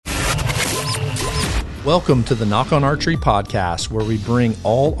Welcome to the Knock on Archery podcast, where we bring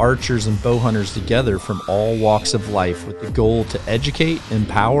all archers and bow hunters together from all walks of life with the goal to educate,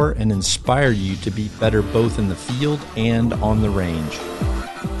 empower, and inspire you to be better both in the field and on the range.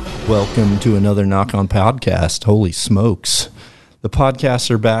 Welcome to another Knock on podcast. Holy smokes. The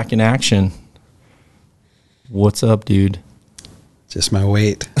podcasts are back in action. What's up, dude? Just my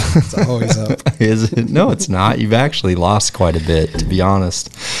weight. It's always up. Is it? No, it's not. You've actually lost quite a bit, to be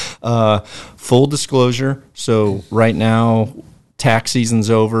honest. Full disclosure. So right now, tax season's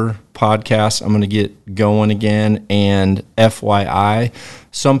over. Podcasts, I'm going to get going again. And FYI,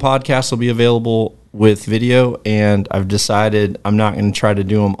 some podcasts will be available with video. And I've decided I'm not going to try to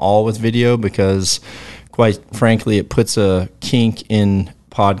do them all with video because, quite frankly, it puts a kink in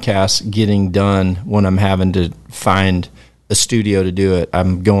podcasts getting done when I'm having to find a studio to do it.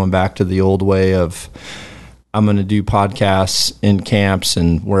 I'm going back to the old way of I'm going to do podcasts in camps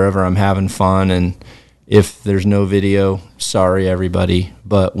and wherever I'm having fun. And if there's no video, sorry, everybody.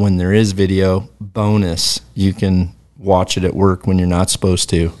 But when there is video, bonus, you can watch it at work when you're not supposed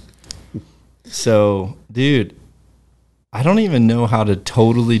to. So, dude, I don't even know how to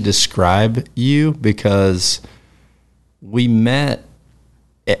totally describe you because we met,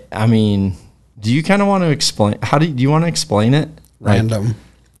 I mean, do you kind of want to explain? Do you want to explain it? Random.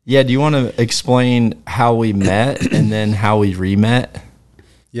 Yeah. Do you want to explain how we met and then how we re-met?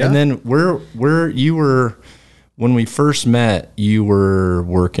 Yeah. And then where you were when we first met, you were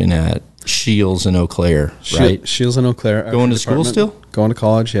working at Shields in Eau Claire, right? Shields in Eau Claire. Going to school still? Going to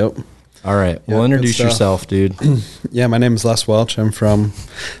college. Yep. All right. Well, introduce yourself, dude. Yeah. My name is Les Welch. I'm from,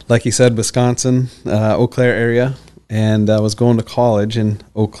 like you said, Wisconsin, Eau Claire area. And I was going to college in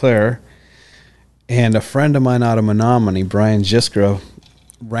Eau Claire. And a friend of mine out of Menominee, Brian Jiskra,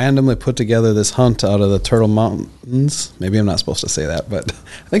 randomly put together this hunt out of the Turtle Mountains. Maybe I'm not supposed to say that, but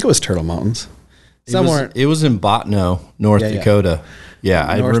I think it was Turtle Mountains. It was in Botno, North Dakota. Yeah,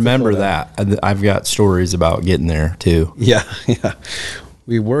 I remember that. I've got stories about getting there, too. Yeah.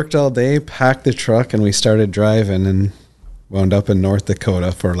 We worked all day, packed the truck, and we started driving and wound up in North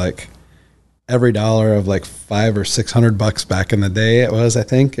Dakota for like every dollar of like $500 or $600 back in the day. It was, I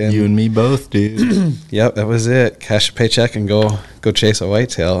think. And you and me both, dude. Yep, that was it. Cash a paycheck and go chase a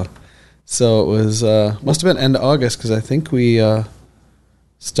whitetail. So it was must have been end of August because I think we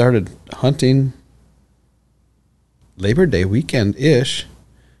started hunting Labor Day weekend ish.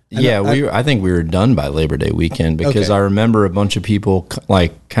 Yeah, I think we were done by Labor Day weekend because I remember a bunch of people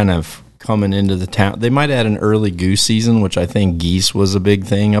like kind of coming into the town. They might have had an early goose season, which I think geese was a big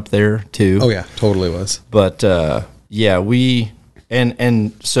thing up there too. Oh yeah, totally was. But yeah, we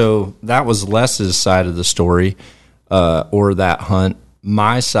and so that was Les's side of the story, or that hunt.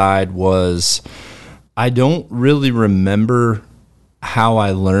 My side was I don't really remember how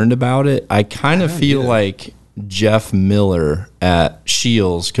I learned about it. I kind of feel like Jeff Miller at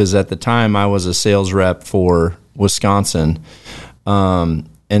Shields, because at the time I was a sales rep for Wisconsin.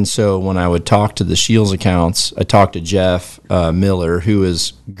 And so when I would talk to the Shields accounts, I talked to Jeff Miller, who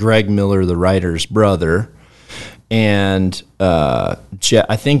is Greg Miller, the writer's brother. And I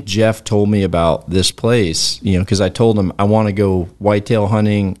think Jeff told me about this place, because I told him I want to go whitetail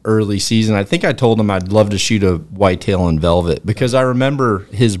hunting early season. I think I told him I'd love to shoot a whitetail in velvet because I remember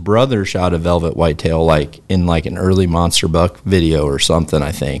his brother shot a velvet whitetail in an early monster buck video or something,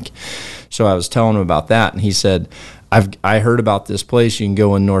 I think. So I was telling him about that, and he said, I heard about this place. You can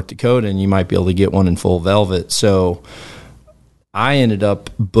go in North Dakota and you might be able to get one in full velvet. So I ended up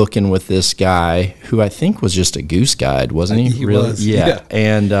booking with this guy who I think was just a goose guide, wasn't he? He was. Yeah.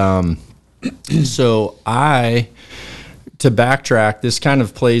 And so to backtrack, this kind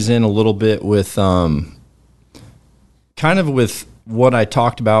of plays in a little bit with with what I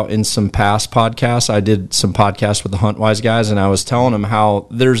talked about in some past podcasts. I did some podcasts with the HuntWise guys, and I was telling them how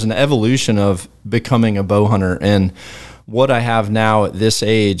there's an evolution of becoming a bow hunter, and what I have now at this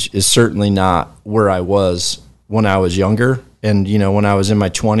age is certainly not where I was when I was younger and, when I was in my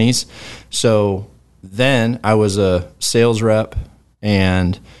 20s. So then I was a sales rep,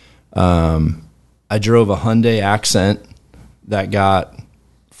 and I drove a Hyundai Accent that got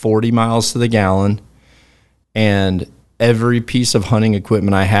 40 miles to the gallon, and every piece of hunting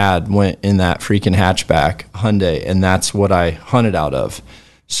equipment I had went in that freaking hatchback Hyundai, and that's what I hunted out of.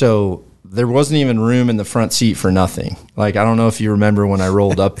 So there wasn't even room in the front seat for nothing. I don't know if you remember when I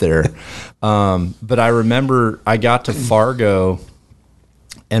rolled up there, but I remember I got to Fargo,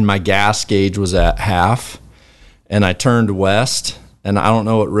 and my gas gauge was at half, and I turned west, and I don't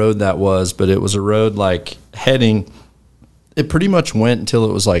know what road that was, but it was a road heading it pretty much went until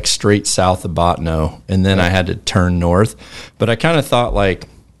it was like straight south of Botno, and then I had to turn north. But I kind of thought, like,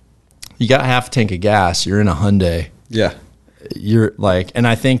 you got half a tank of gas, you're in a Hyundai. Yeah. You're like, and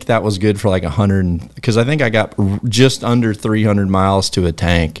I think that was good for like 100, because I think I got just under 300 miles to a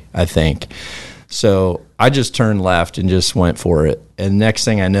tank, I think. So I just turned left and just went for it. And next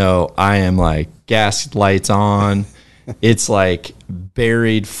thing I know, I am like gas lights on. It's like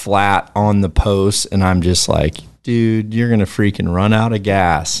buried flat on the post. And I'm just like, dude, you're going to freaking run out of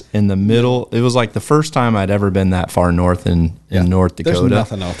gas in the middle. It was like the first time I'd ever been that far north in North Dakota. There's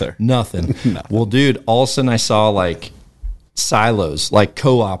nothing out there. Nothing. Nothing. Well, dude, all of a sudden I saw like silos, like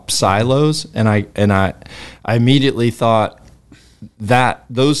co-op silos. And I immediately thought that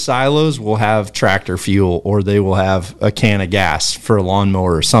those silos will have tractor fuel, or they will have a can of gas for a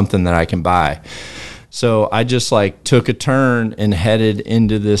lawnmower or something that I can buy. So I just like took a turn and headed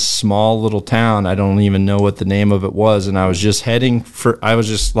into this small little town. I don't even know what the name of it was. And I was just heading for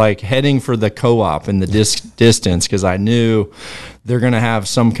the co-op in the distance, because I knew they're going to have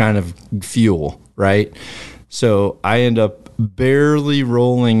some kind of fuel, right? So I end up barely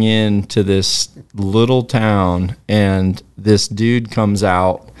rolling into this little town, and this dude comes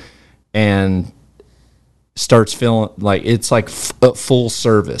out and starts filling, like, it's like a full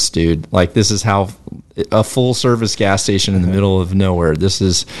service, dude. Like, this is how a full service gas station in the middle of nowhere.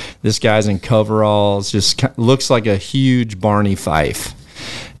 This guy's in coveralls, just looks like a huge Barney Fife.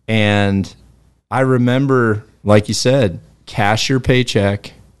 And I remember, like you said, cash your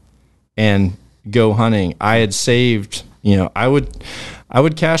paycheck and go hunting. I had saved, I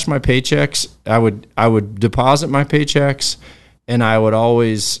would cash my paychecks. I would deposit my paychecks, and I would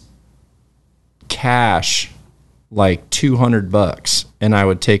always cash like $200, and I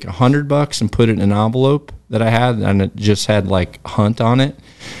would take $100 and put it in an envelope that I had, and it just had like hunt on it,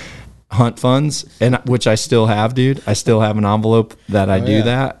 hunt funds, and which I still have, dude. I still have an envelope that I do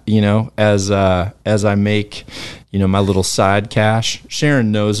that, as I make, my little side cash.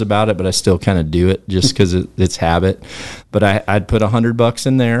 Sharon knows about it, but I still kind of do it just because it's habit. But I'd put $100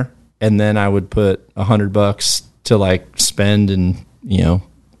 in there, and then I would put $100 to like spend and,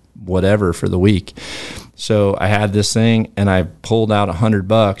 whatever for the week. So I had this thing, and I pulled out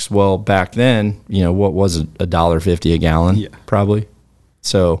 $100. Well, back then, what was it? $1.50 a gallon, probably.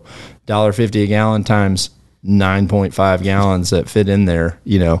 So $1.50 a gallon times 9.5 gallons that fit in there,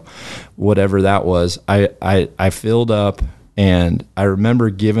 whatever that was. I filled up, and I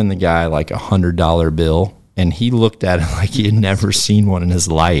remember giving the guy like $100 bill, and he looked at it like he had never seen one in his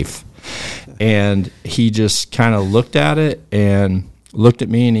life. And he just kind of looked at it and looked at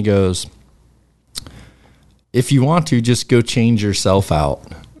me, and he goes, "If you want to, just go change yourself out."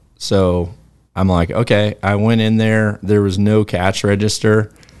 So I'm like, okay. I went in there. There was no cash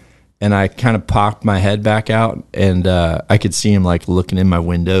register, and I kind of popped my head back out, and I could see him like looking in my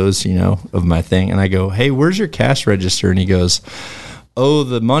windows, of my thing. And I go, "Hey, where's your cash register?" And he goes, "Oh,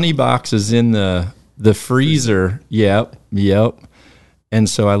 the money box is in the freezer." Yep. And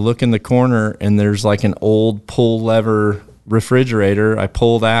so I look in the corner, and there's like an old pull lever refrigerator. I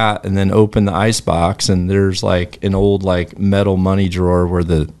pull that and then open the ice box, and there's like an old like metal money drawer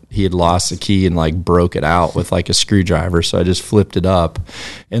where he had lost the key and like broke it out with like a screwdriver. So I just flipped it up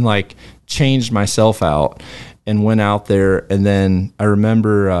and like changed myself out and went out there. And then I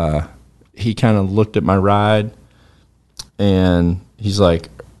remember he kind of looked at my ride, and he's like,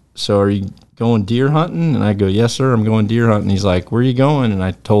 "So are you going deer hunting?" And I go, "Yes, sir, I'm going deer hunting." He's like, "Where are you going?" And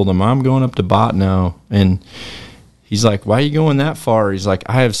I told him, "I'm going up to Botno." And he's like, "Why are you going that far?" He's like,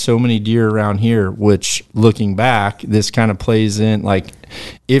 "I have so many deer around here," which, looking back, this kind of plays in. Like,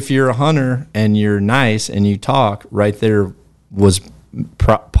 if you're a hunter and you're nice and you talk, right there was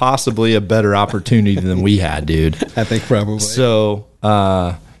possibly a better opportunity than we had, dude. I think probably. So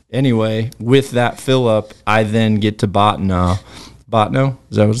anyway, with that fill up, I then get to Botno. Botno?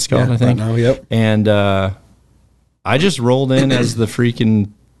 Is that what it's called? I think. Botno, yep. And I just rolled in as the freaking,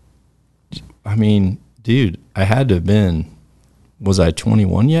 dude, I had to have been, was I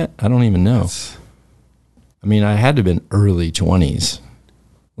 21 yet? I don't even know. I had to have been early 20s.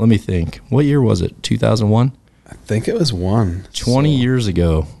 Let me think. What year was it? 2001? I think it was 20 years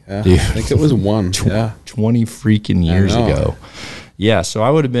ago, yeah, dude. I think it was 20 freaking years ago. Yeah, so I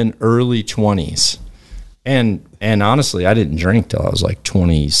would have been early 20s. And honestly, I didn't drink till I was like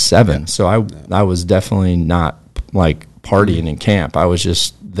 27. So I was definitely not like partying in camp. I was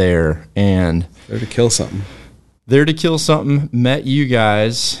just there and there to kill something. Met you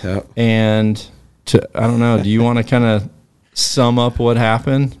guys, and I don't know. Do you want to kind of sum up what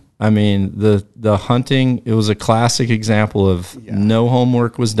happened? The hunting, it was a classic example of no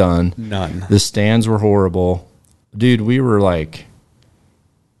homework was done. None. The stands were horrible. Dude, we were like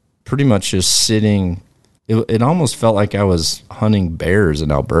pretty much just sitting. it almost felt like I was hunting bears in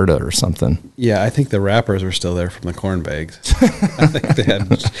Alberta or something. Yeah, I think the wrappers were still there from the corn bags. I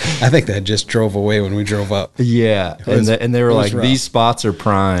think they had just drove away when we drove up. Yeah, and they were like, rough. these spots are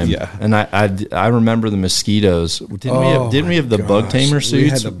prime. Yeah. And I remember the mosquitoes. Didn't we have the bug tamer We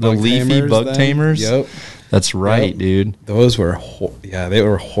suits, had the leafy tamers bug then. tamers? Yep. That's right, Yep. dude. Those were they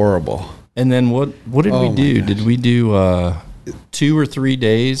were horrible. And then what did we my do? gosh. Did we do 2 or 3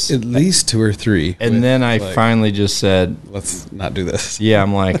 days? At least 2 or 3. And then I finally just said, let's not do this. yeah,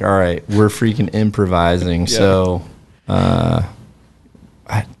 I'm like, all right, we're freaking improvising. So, was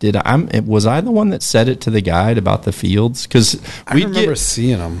I the one that said it to the guide about the fields? Because I remember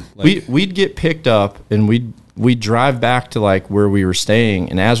seeing them. we'd get picked up and we'd drive back to like where we were staying.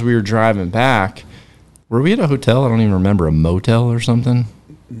 And as we were driving back, were we at a hotel? I don't even remember, a motel or something.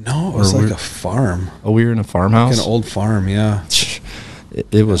 No, it was like a farm. Oh, we were in a farmhouse. Like an old farm, yeah.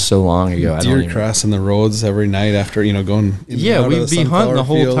 It was so long ago. I don't Deer even. crossing the roads every night after, going in and out of We'd be hunting the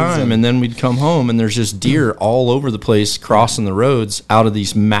whole time, and then we'd come home, and there's just deer all over the place crossing the roads out of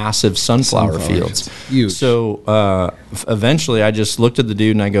these massive sunflower fields. It's huge. So eventually, I just looked at the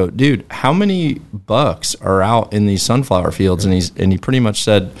dude and I go, "Dude, how many bucks are out in these sunflower fields?" And he pretty much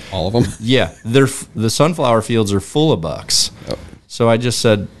said, all of them. "Yeah, the sunflower fields are full of bucks." Yep. So I just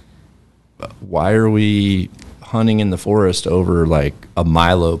said, "Why are we hunting in the forest over like a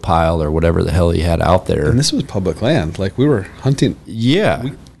Milo pile or whatever the hell he had out there?" And this was public land. Like, we were hunting.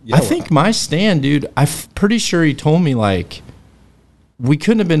 Yeah. I think my stand, dude, I'm pretty sure he told me like we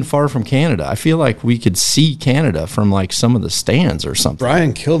couldn't have been far from Canada. I feel like we could see Canada from like some of the stands or something.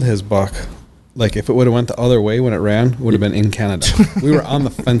 Brian killed his buck. Like, if it would have went the other way when it ran, it would have been in Canada. We were on the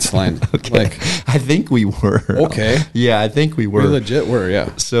fence line. Okay. Like, I think we were. Okay. Yeah, I think we we were. legit were,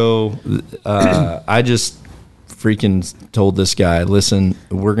 yeah. So I just freaking told this guy, listen,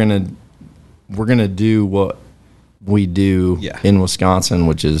 we're gonna do what we do in Wisconsin,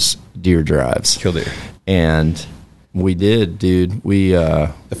 which is deer drives. Kill deer. And we did, dude. We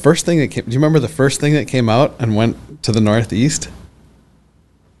The first thing that came, do you remember the first thing that came out and went to the northeast?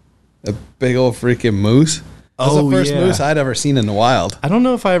 A big old freaking moose. That was the first moose I'd ever seen in the wild. I don't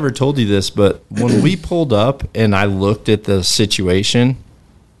know if I ever told you this, but when we pulled up and I looked at the situation,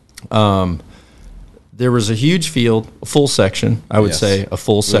 there was a huge field, a full section, I would say, a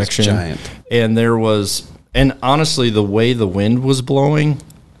full section. Giant. And and honestly, the way the wind was blowing,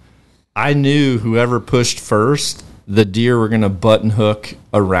 I knew whoever pushed first, the deer were going to button hook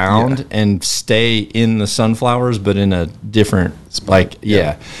around and stay in the sunflowers, but in a different,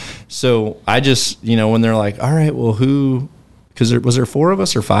 So I just, when they're like, all right, well, because was there 4 of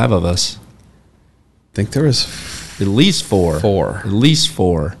us or 5 of us? I think there was At least 4. 4. At least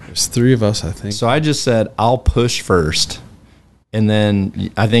 4. There's 3 of us, I think. So I just said, I'll push first. And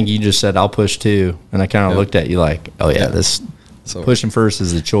then I think you just said, I'll push too. And I kind of looked at you like, oh, yeah, this pushing first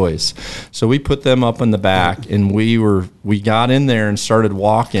is the choice. So we put them up in the back, and we got in there and started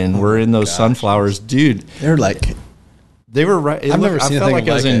walking. We're in those sunflowers. Dude. They were right. I've never seen I felt anything like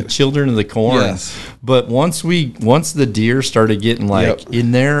I was in it. Children of the Corn. Yes. But once the deer started getting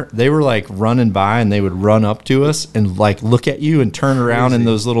in there, they were like running by, and they would run up to us and like look at you and turn around in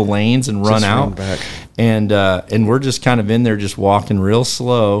those little lanes and run out. back. And we're just kind of in there, just walking real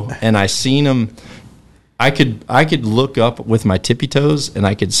slow. And I seen them. I could look up with my tippy toes, and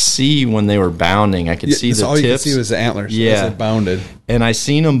I could see when they were bounding. I could see the all tips. you could see was the antlers. Yeah. As they bounded. And I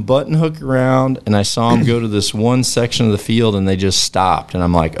seen them button hook around, and I saw them go to this one section of the field, and they just stopped. And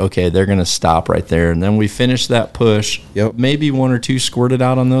I'm like, okay, they're going to stop right there. And then we finished that push. Yep. Maybe 1 or 2 squirted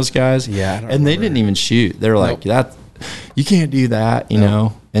out on those guys. Yeah, I don't and they remember. didn't even shoot. They were like, that, you can't do that, you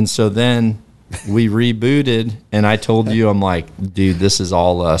know. And so then we rebooted, and I told you, I'm like, dude, this is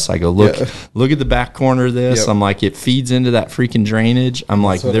all us. I go, look at the back corner of this. Yep. I'm like, it feeds into that freaking drainage. I'm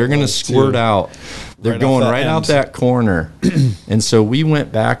like, what they're it going to was, squirt too. out. They're Right going off that right out end. that corner. And so we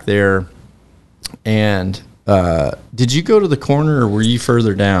went back there, and did you go to the corner, or were you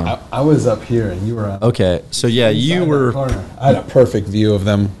further down? I was up here, and you were on. Okay, so yeah, you were. I had a perfect view of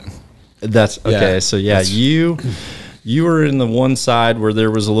them. That's okay. Yeah, So yeah, you were in the one side where there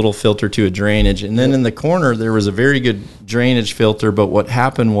was a little filter to a drainage, and then in the corner there was a very good drainage filter. But what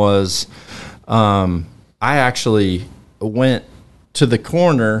happened was, I actually went to the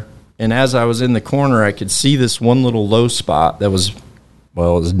corner, and as I was in the corner, I could see this one little low spot that was,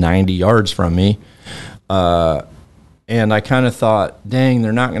 well, it was 90 yards from me. And I kind of thought, dang,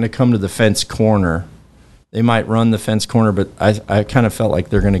 they're not going to come to the fence corner. They might run the fence corner, but I kind of felt like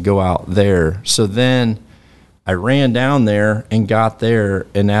they're going to go out there. So then I ran down there and got there,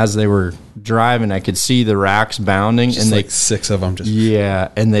 and as they were driving, I could see the racks bounding, Just and like 6 of them. Just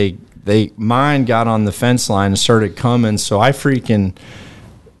and mine got on the fence line and started coming, so I freaking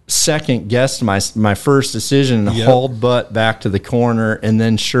second guessed my first decision and hauled butt back to the corner, and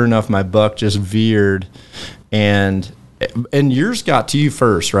then sure enough my buck just veered, and yours got to you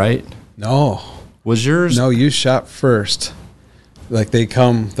first, right? No. Was yours? No, you shot first. Like they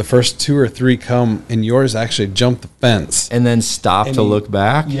come, the first 2 or 3 come, and yours actually jumped the fence. And then stopped to look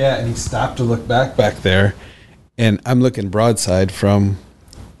back? Yeah, and he stopped to look back there. And I'm looking broadside from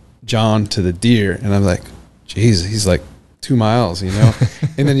John to the deer, and I'm like, geez, he's like 2 miles, you know?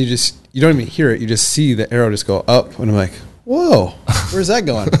 And then you don't even hear it. You just see the arrow just go up, and I'm like, whoa, where's that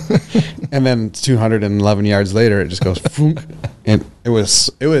going? And then 211 yards later, it just goes, and it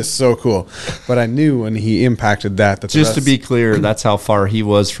was so cool. But I knew when he impacted that just to be clear, that's how far he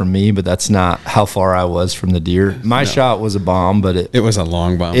was from me, but that's not how far I was from the deer. My shot was a bomb, but it was a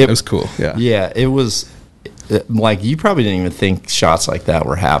long bomb. It was cool. Yeah, it was. Like, you probably didn't even think shots like that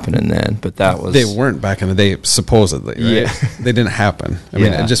were happening then, but that was... They weren't back in the day, supposedly, right? Yeah. They didn't happen. I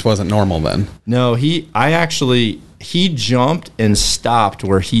mean, it just wasn't normal then. No, he jumped and stopped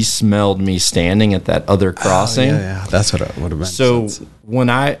where he smelled me standing at that other crossing. Yeah, that's what it would have been. So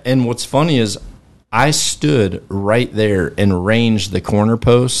what's funny is I stood right there and ranged the corner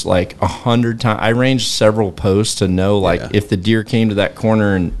posts like 100 times. I ranged several posts to know if the deer came to that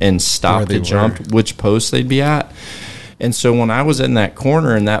corner and stopped to jump, which post they'd be at. And so when I was in that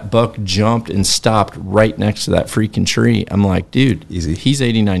corner and that buck jumped and stopped right next to that freaking tree, I'm like, dude, easy. He's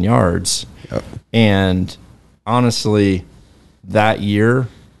 89 yards. Yep. And honestly, that year,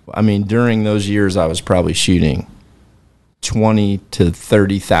 I mean, during those years, I was probably shooting 20 to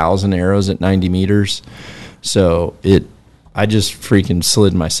 30,000 arrows at 90 meters. So I just freaking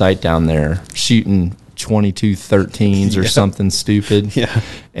slid my sight down there shooting 22 13s or something stupid. Yeah.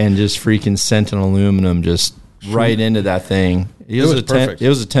 And just freaking sent an aluminum just right into that thing. It was perfect. It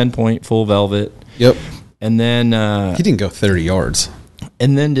was a 10-point full velvet. Yep. And then he didn't go 30 yards.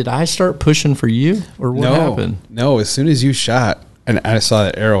 And then did I start pushing for you, or what happened? No, as soon as you shot and I saw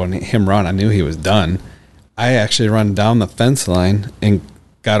that arrow and him run, I knew he was done. I actually run down the fence line and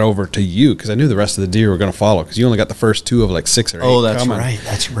got over to you because I knew the rest of the deer were going to follow because you only got the first 2 of like 6 or 8. Oh, that's coming. right.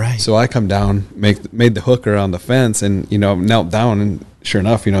 That's right. So I come down, made the hook around the fence, and knelt down, and sure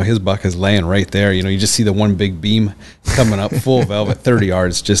enough, his buck is laying right there. You just see the one big beam coming up, full velvet, 30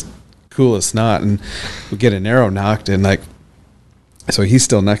 yards, just cool as snot, and we get an arrow knocked, and so he's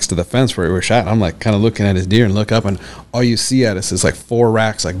still next to the fence where we were shot. I'm like kind of looking at his deer and look up, and all you see at us is like 4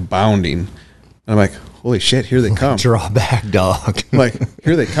 racks like bounding. And I'm like, holy shit, here they come. Draw back, dog. Like,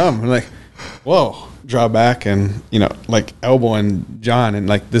 here they come. I'm like, whoa, draw back, and like elbowing John, and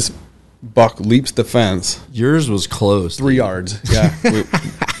like this buck leaps the fence. Yours was close. 3 yards. Yeah. We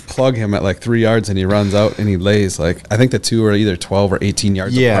plug him at like 3 yards, and he runs out and he lays like, I think the 2 are either 12 or 18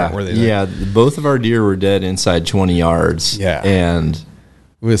 yards apart. Where they both of our deer were dead inside 20 yards. Yeah. And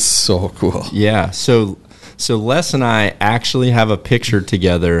it was so cool. Yeah. So Les and I actually have a picture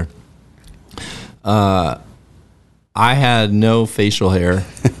together. I had no facial hair,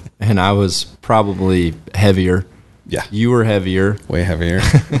 and I was probably heavier. Yeah. You were heavier. Way heavier.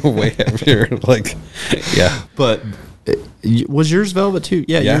 Way heavier. Like, yeah. But was yours velvet too?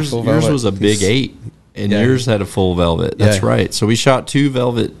 Yeah, yours was a big 8, and yours had a full velvet. That's right. So we shot 2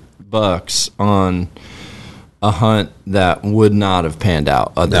 velvet bucks on a hunt that would not have panned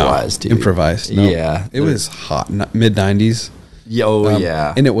out otherwise, dude. Improvised. No. Yeah. It was hot. Mid-90s.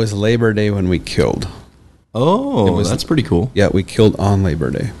 Yeah. And it was Labor Day when we killed. Oh, that's pretty cool. Yeah, we killed on Labor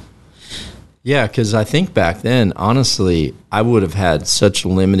Day. Yeah, because I think back then, honestly, I would have had such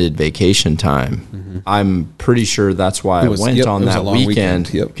limited vacation time. Mm-hmm. I'm pretty sure that's why I went on that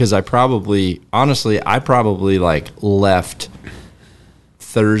weekend. Because I probably like left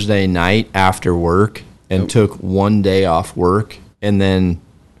Thursday night after work and took one day off work, and then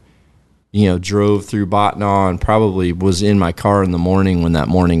drove through Botnaw and probably was in my car in the morning when that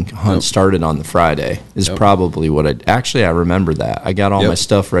morning hunt started on the Friday. Is probably what I remember that. I got all my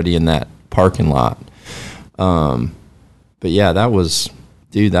stuff ready in that parking lot. But yeah, that was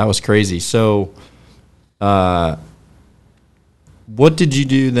crazy. So, what did you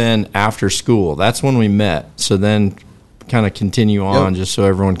do then after school? That's when we met. So then kind of continue on just so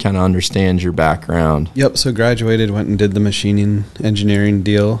everyone kind of understands your background. Yep. So graduated, went and did the machining engineering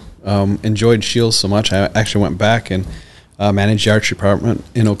deal. Enjoyed Shields so much. I actually went back and managed the archery department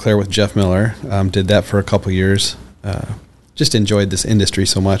in Eau Claire with Jeff Miller. Did that for a couple years. Just enjoyed this industry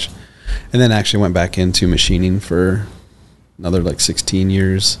so much. And then actually went back into machining for another like 16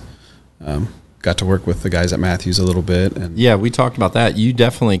 years. Got to work with the guys at Matthews a little bit. And yeah, we talked about that. You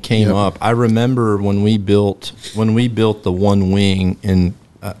definitely came up. I remember when we built the one wing, and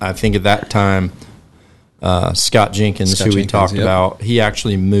I think at that time, Scott Jenkins, Scott who we Jenkins, talked yep. about, he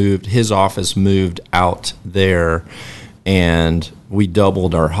actually his office moved out there, and we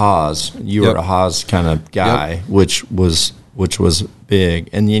doubled our Haas. You Yep. were a Haas kind of guy, Yep. which was big.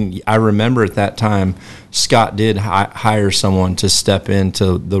 And then I remember at that time, Scott did hire someone to step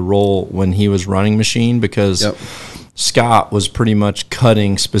into the role when he was running machine, because Yep. Scott was pretty much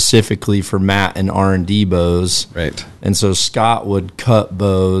cutting specifically for Matt and R&D bows. Right. And so Scott would cut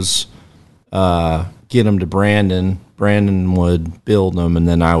bows, get them to Brandon. Brandon would build them, and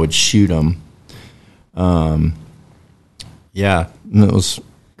then I would shoot them. Yeah, it was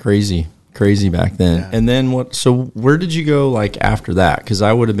crazy back then. Yeah. And then so where did you go like after that? Because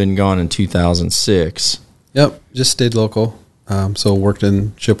I would have been gone in 2006. Yep. Just stayed local. So worked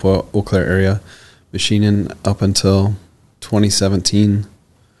in Chippewa, Eau Claire area, machining up until 2017.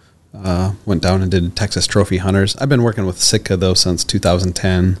 Went down and did Texas Trophy Hunters. I've been working with Sitka though since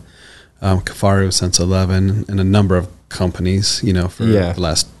 2010. Kafaru since 11, and a number of companies, for the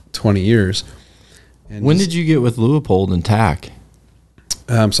last 20 years. And When did you get with Leupold and TAC?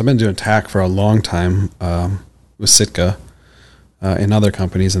 So I've been doing TAC for a long time with Sitka and other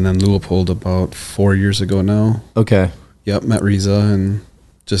companies, and then Leupold about 4 years ago now. Okay. Yep, met Riza, and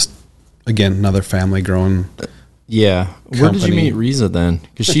just, again, another family growing. Yeah. Where did you Company. meet Riza then?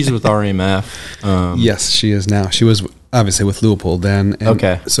 Because she's with RMF. Yes, she is now. She was obviously with Leupold then. And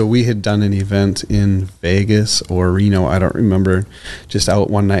Okay. So we had done an event in Vegas or Reno, I don't remember, just out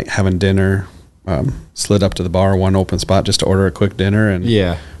one night having dinner, slid up to the bar, one open spot just to order a quick dinner, and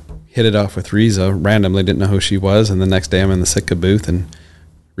Yeah. hit it off with Riza randomly, didn't know who she was. And the next day I'm in the Sitka booth, and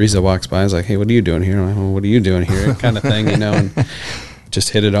Riza walks by and is like, "Hey, what are you doing here?" I'm like, "Well, what are you doing here?" kind of thing, and just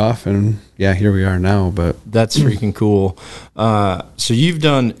hit it off. And yeah, here we are now. But That's freaking cool. So you've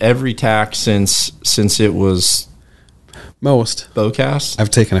done every TAC since it was most. Bowcast? I've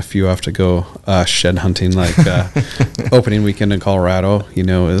taken a few off to go shed hunting, like opening weekend in Colorado,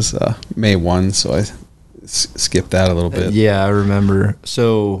 is May 1. So I skipped that a little bit. Yeah, I remember.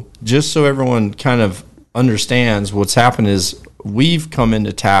 So just so everyone kind of understands what's happened is we've come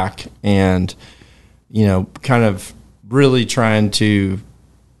into TAC and, kind of really trying to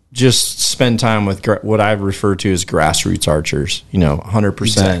just spend time with what I refer to as grassroots archers, 100%.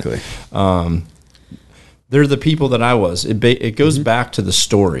 Exactly. They're the people that I was. It goes back to the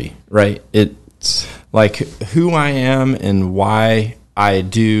story, right? It's like who I am and why I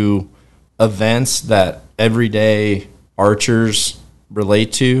do events that everyday archers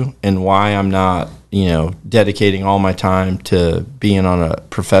relate to, and why I'm not, dedicating all my time to being on a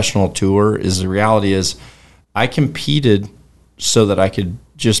professional tour. Is the reality is I competed so that I could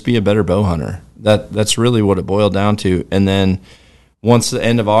just be a better bow hunter. That's really what it boiled down to. And then once the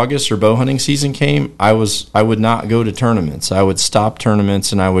end of August or bow hunting season came, I would not go to tournaments. I would stop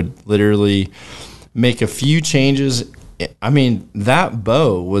tournaments, and I would literally make a few changes. I mean, that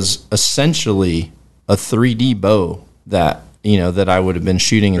bow was essentially a 3D bow that I would have been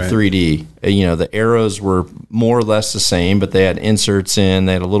shooting in Right. 3D. The arrows were more or less the same, but they had inserts in.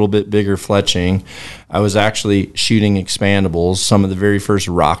 They had a little bit bigger fletching. I was actually shooting expandables, some of the very first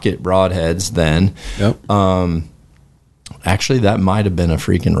rocket broadheads then. Yep. Actually, that might have been a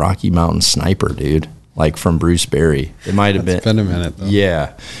freaking Rocky Mountain Sniper, dude, like from Bruce Berry. It might have It's been a minute, though.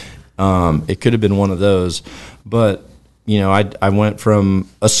 Yeah. It could have been one of those. But, I went from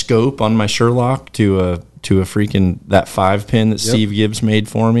a scope on my Sherlock to a freaking that 5-pin that Yep. Steve Gibbs made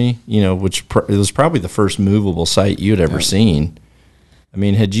for me, which it was probably the first movable sight you'd ever seen. I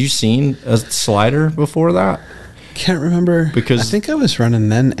mean, had you seen a slider before that? Can't remember. Because- I think I was running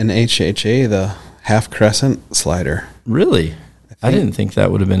then an HHA, the half crescent slider. Really? I didn't think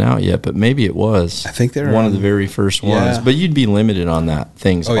that would have been out yet, but maybe it was. I think they were one of on- the very first ones. Yeah. But you'd be limited on that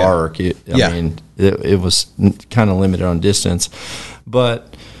thing's Oh, yeah. arc. I Yeah. mean, it was kind of limited on distance.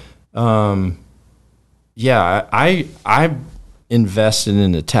 But, yeah, I invested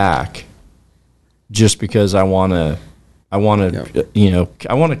in attack just because I want to, I want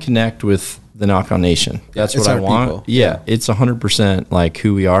to connect with the Knockout Nation. That's it's what I our want. people. Yeah, it's 100% like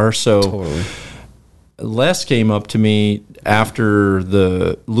who we are. So. Totally. Les came up to me after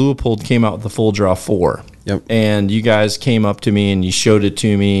the Leupold came out with the Full Draw 4. Yep. And you guys came up to me and you showed it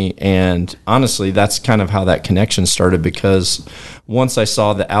to me. And honestly, that's kind of how that connection started, because once I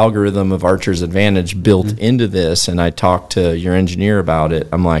saw the algorithm of Archer's Advantage built into this, and I talked to your engineer about it,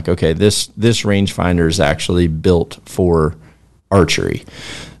 I'm like, okay, this rangefinder is actually built for archery.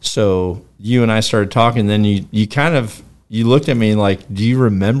 So you and I started talking, then you kind of... You looked at me like, do you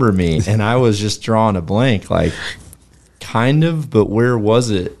remember me? And I was just drawing a blank, like, kind of, but where was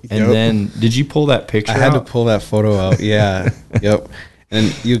it? And Yep. then, did you pull that picture I had out? to pull that photo out. Yeah. Yep.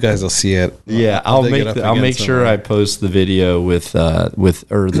 And you guys will see it. Yeah, I'll make sure I post the video with or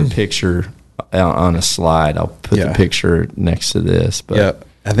the picture on a slide. I'll put the picture next to this. But yeah,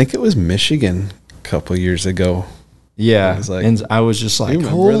 I think it was Michigan a couple years ago. Yeah, and I was just like,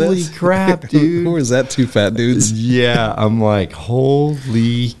 holy crap, dude. Who was that, two fat dudes? Yeah, I'm like,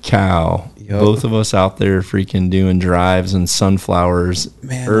 holy cow. Yep. Both of us out there freaking doing drives and sunflowers.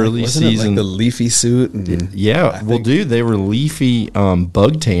 Man, early wasn't season. It like the leafy suit? And dude, they were leafy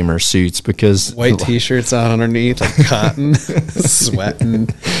bug tamer suits because white t-shirts on underneath, like cotton, sweating.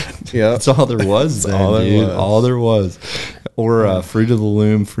 Yeah, that's all there was. All there was. Or Fruit of the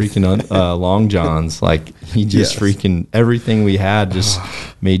Loom freaking long johns. Like he just freaking everything we had just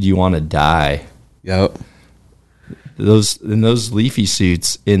made you want to die. Yep. Those leafy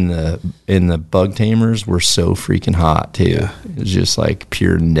suits in the bug tamers were so freaking hot too. Yeah. It was just like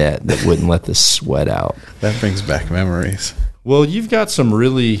pure net that wouldn't let the sweat out. That brings back memories. Well, you've got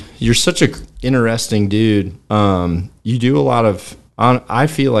you're such a interesting dude. You do a lot of I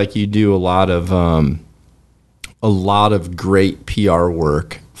feel like you do a lot of great PR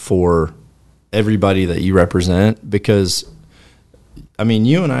work for everybody that you represent, because I mean,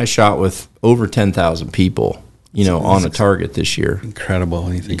 you and I shot with over 10,000 people, on a target this year. Incredible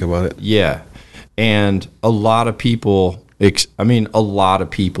when you think about it. Yeah. And a lot of people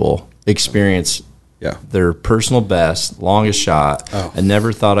experience their personal best, longest shot. Oh. I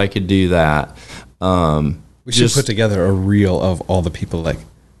never thought I could do that. We should put together a reel of all the people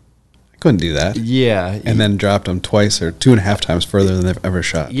couldn't do that. Yeah. And then dropped them twice or 2.5 times further than they've ever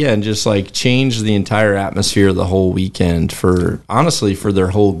shot. Yeah, and just change the entire atmosphere of the whole weekend for their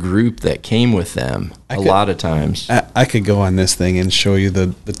whole group that came with them a lot of times. I could go on this thing and show you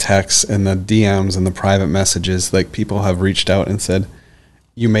the texts and the DMs and the private messages. Like, people have reached out and said,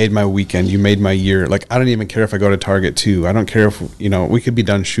 you made my weekend, you made my year. Like, I don't even care if I go to Target 2. I don't care if, we could be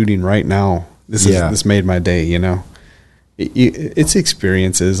done shooting right now. This made my day, It's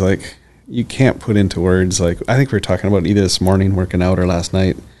experiences, you can't put into words. I think we were talking about either this morning working out or last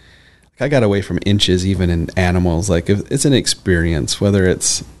night. I got away from inches even in animals. If it's an experience, whether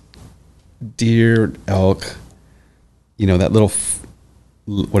it's deer, elk, that little,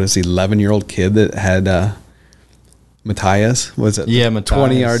 11-year-old kid that had Matthias, was it? Yeah, Matthias.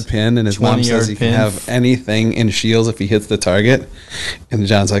 20-yard pin, and his mom says he can have anything in shields if he hits the target. And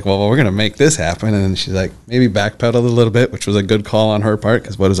John's like, well, we're going to make this happen. And then she's like, maybe backpedaled a little bit, which was a good call on her part,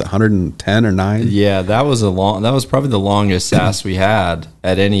 because what is it, 110 or 9? Yeah, that was probably the longest ass we had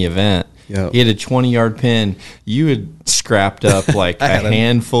at any event. Yep. He had a 20-yard pin. You had scrapped up a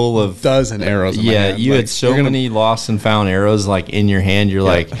handful of dozen arrows. In my hand. You had so many lost and found arrows in your hand. You're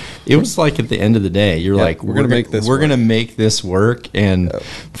it was at the end of the day. You're we're gonna make this. We're gonna make this work, and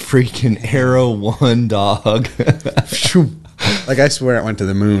freaking arrow one dog. I swear it went to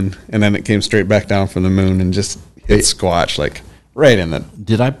the moon, and then it came straight back down from the moon and just hit squatch right in the.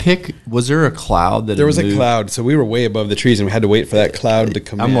 Did I pick? Was there a cloud that? There was a cloud, so we were way above the trees, and we had to wait for that cloud to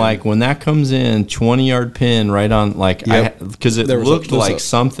come in. I'm when that comes in, 20-yard pin right on, because it looked like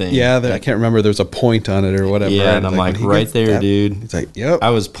something. Yeah, I can't remember. There was a point on it or whatever. Yeah, and I'm right there, dude. He's like, yep.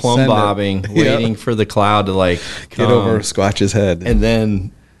 I was plumb bobbing, waiting for the cloud to get over Squatch's head, and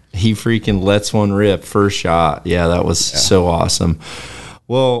then he freaking lets one rip first shot. Yeah, that was so awesome.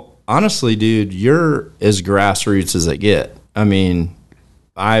 Well, honestly, dude, you're as grassroots as it get. I mean,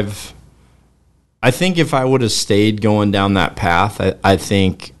 I think if I would have stayed going down that path, I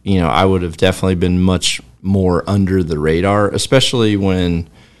think, I would have definitely been much more under the radar, especially when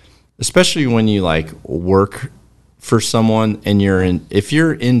you work for someone and if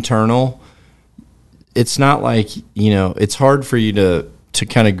you're internal, it's not it's hard for you to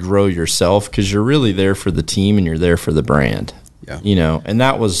kind of grow yourself, because you're really there for the team and you're there for the brand. Yeah. And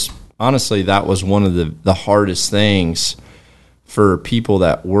that was one of the hardest things for people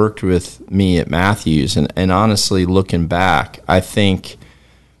that worked with me at Matthews. And honestly, looking back, I think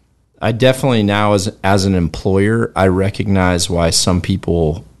I definitely now as an employer, I recognize why some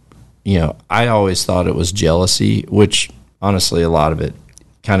people, I always thought it was jealousy, which honestly, a lot of it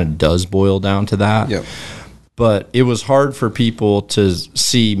kind of does boil down to that. Yep. But it was hard for people to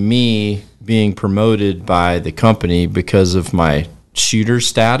see me being promoted by the company because of my shooter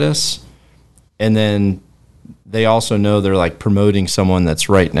status. And then they also know they're promoting someone that's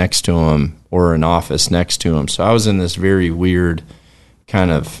right next to them or an office next to them. So I was in this very weird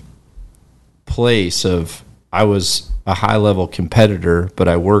kind of place of, I was a high level competitor, but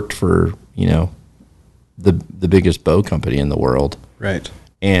I worked for, the biggest bow company in the world. Right.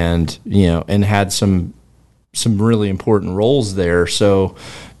 And, and had some some really important roles there. So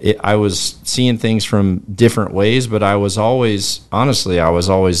I was seeing things from different ways, but I was always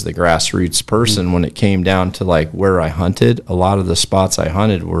the grassroots person when it came down to like where I hunted. A lot of the spots I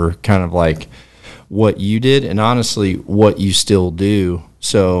hunted were kind of like what you did, and honestly what you still do.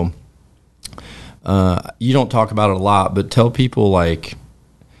 So you don't talk about it a lot, but tell people, like,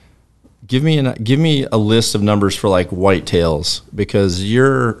 give me a list of numbers for like whitetails, because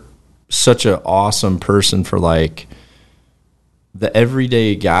you're such an awesome person for like the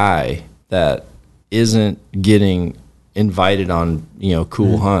everyday guy that isn't getting invited on,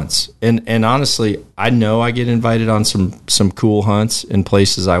 cool hunts. And honestly, I know I get invited on some cool hunts in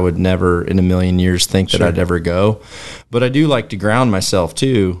places I would never in a million years think that I'd ever go. But I do like to ground myself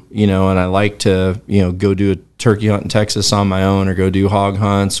too, and I like to, go do a turkey hunt in Texas on my own, or go do hog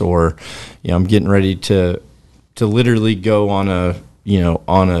hunts, or, I'm getting ready to literally go on a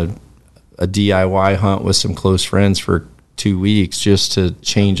DIY hunt with some close friends for 2 weeks, just to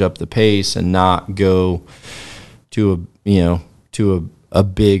change up the pace and not go to a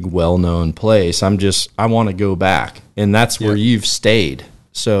big well-known place. I want to go back, and that's where you've stayed.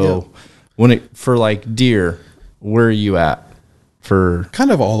 So for like deer, where are you at? For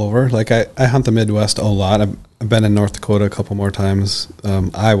kind of all over. Like I hunt the Midwest a lot. I've been in North Dakota a couple more times.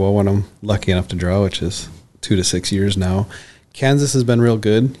 Iowa, when I'm lucky enough to draw, which is 2 to 6 years now. Kansas has been real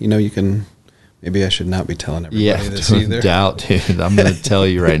good. You can. Maybe I should not be telling everybody this either. Doubt, dude. I'm going to tell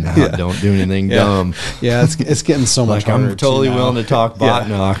you right now. Don't do anything dumb. Yeah, it's getting so much harder. I'm totally willing to talk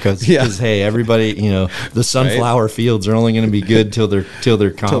botnock because hey, everybody, the sunflower fields are only going to be good till they're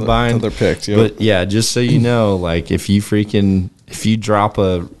combined, till they're picked. Yep. But yeah, just so you know, like if you drop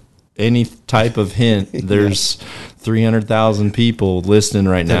any type of hint, there's 300,000 people listening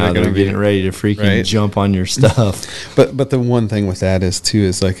right now that are getting ready to freaking jump on your stuff. But the one thing with that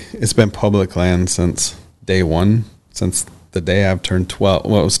is like it's been public land since day one, since the day I've turned 12.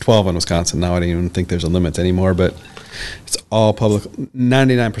 Well, it was 12 in Wisconsin. Now I don't even think there's a limit anymore, but it's all public.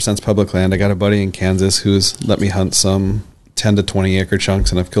 99% is public land. I got a buddy in Kansas who's let me hunt some 10 to 20 acre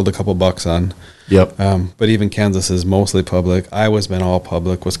chunks, and I've killed a couple bucks on. Yep. But even Kansas is mostly public. Iowa's been all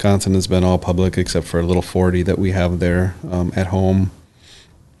public. Wisconsin has been all public except for a little 40 that we have there at home.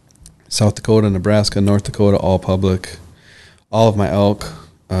 South Dakota, Nebraska, North Dakota, all public. All of my elk,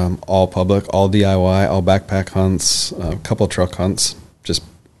 all public, all DIY, all backpack hunts, a couple truck hunts, just,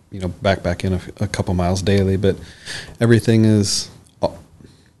 backpack in a couple miles daily. But everything is...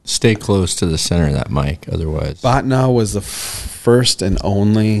 Stay close to the center of that mic, otherwise. Botnow was the first and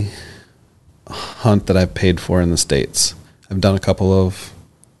only hunt that I've paid for in the States. I've done a couple of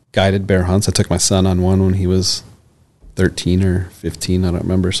guided bear hunts. I took my son on one when he was 13 or 15. I don't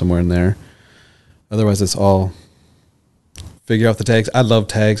remember, somewhere in there. Otherwise, it's all figure out the tags. I love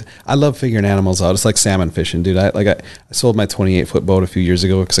tags. I love figuring animals out. It's like salmon fishing, dude. I sold my 28-foot boat a few years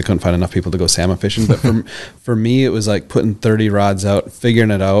ago because I couldn't find enough people to go salmon fishing. But for me, it was like putting 30 rods out,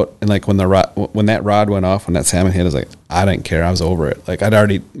 figuring it out. And like when that rod went off, when that salmon hit, I was like, I didn't care. I was over it. Like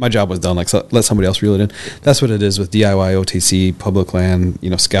my job was done. Like, so let somebody else reel it in. That's what it is with DIY, OTC, public land,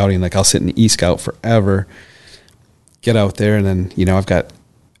 scouting. Like I'll sit in eScout forever, get out there, and then, I've got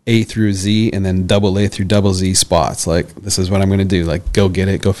A through Z and then double A through double Z spots. Like, this is what I'm going to do. Like, go get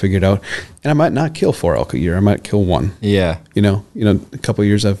it, go figure it out. And I might not kill 4 elk a year. I might kill 1. Yeah. A couple of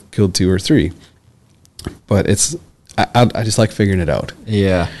years I've killed 2 or 3. But I just like figuring it out.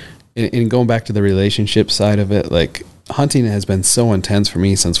 Yeah. And going back to the relationship side of it, like, hunting has been so intense for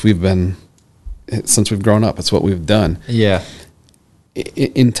me since we've grown up. It's what we've done. Yeah.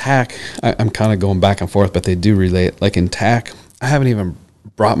 In TAC, I'm kind of going back and forth, but they do relate. Like in TAC, I haven't even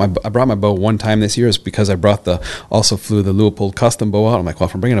brought my bow one time this year. Is because I flew the Leupold custom bow out. I'm like, well,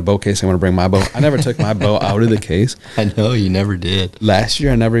 if I'm bringing a bow case, I'm going to bring my bow. I never took my bow out of the case. I know, you never did. Last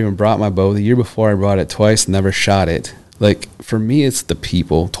year, I never even brought my bow. The year before, I brought it twice, never shot it. Like, for me, it's the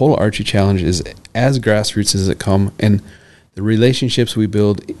people. Total Archery Challenge is as grassroots as it come, and the relationships we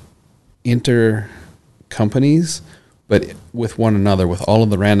build inter companies, but with one another, with all of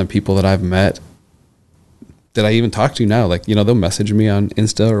the random people that I've met that I even talk to now. Like, they'll message me on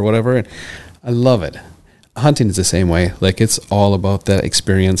Insta or whatever, and I love it. Hunting is the same way. Like, it's all about that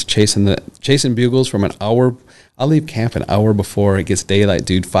experience, chasing bugles from an hour. I'll leave camp an hour before it gets daylight,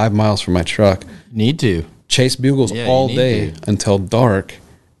 dude, 5 miles from my truck. Need to. Chase bugles all day until dark,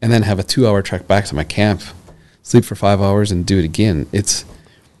 and then have a 2-hour trek back to my camp, sleep for 5 hours, and do it again. It's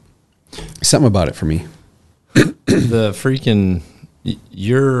something about it for me. The freaking,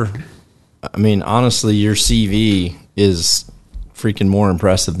 honestly, your CV is freaking more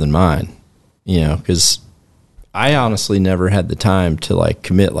impressive than mine, because I honestly never had the time to like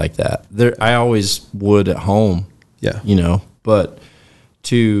commit like that. I always would at home, but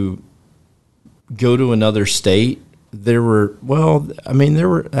to go to another state, there are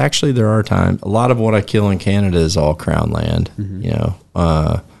times, a lot of what I kill in Canada is all Crown land,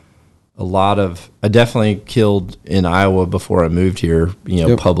 I definitely killed in Iowa before I moved here,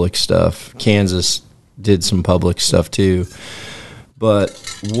 public stuff. Kansas did some public stuff too. But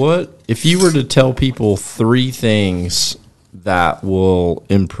what if you were to tell people 3 things that will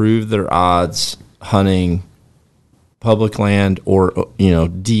improve their odds hunting public land or,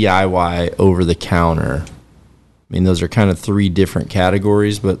 DIY over the counter? I mean, those are kind of 3 different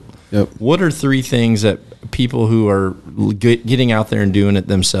categories, but what are 3 things that people who are getting out there and doing it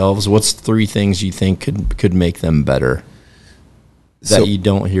themselves, what's 3 things you think could make them better that you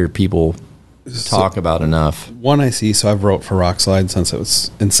don't hear people talk about enough? One I see, so I've wrote for Rockslide since it was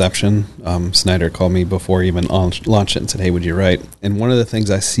inception. Snyder called me before he even launched it and said, hey, would you write? And one of the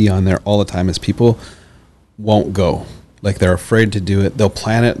things I see on there all the time is people won't go. Like they're afraid to do it. They'll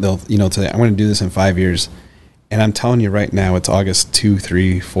plan it. They'll, say, I'm going to do this in 5 years. And I'm telling you right now, it's August 2,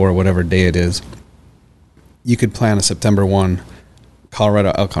 3, 4, whatever day it is. You could plan a September 1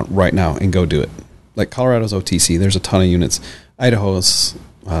 Colorado elk hunt right now and go do it. Like Colorado's OTC, there's a ton of units. Idaho's,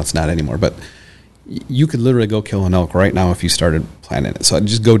 well, it's not anymore, but you could literally go kill an elk right now if you started planning it. So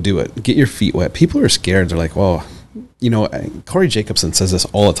just go do it. Get your feet wet. People are scared. They're like, well, Corey Jacobson says this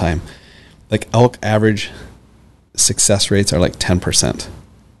all the time. Like elk average success rates are like 10%.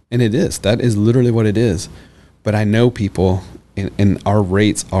 And it is. That is literally what it is. But I know people, and our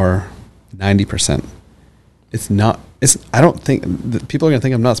rates are 90%. I don't think, people are going to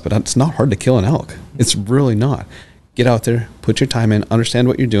think I'm nuts, but it's not hard to kill an elk. It's really not. Get out there, put your time in, understand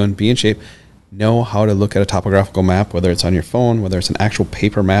what you're doing, be in shape, know how to look at a topographical map, whether it's on your phone, whether it's an actual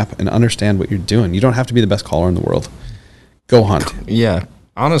paper map, and understand what you're doing. You don't have to be the best caller in the world. Go hunt. Yeah.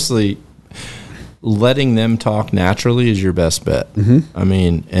 Honestly, letting them talk naturally is your best bet. Mm-hmm. I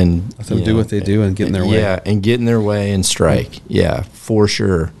mean, and let them do what they do and get in their way. Yeah, and get in their way and strike. Mm-hmm. Yeah, for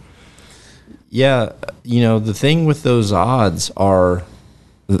sure. Yeah, the thing with those odds are,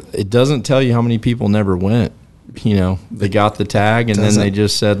 it doesn't tell you how many people never went. They got the tag and then they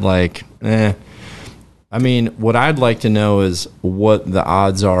just said like, I mean, what I'd like to know is what the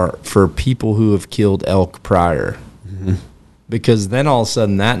odds are for people who have killed elk prior. Mm-hmm. Because then all of a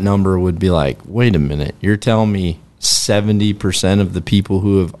sudden that number would be like, wait a minute, you're telling me 70% of the people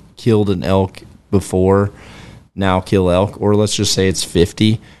who have killed an elk before now kill elk? Or let's just say it's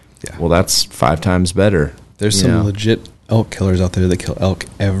 50. Yeah. Well, that's 5 times better. There's some legit elk killers out there that kill elk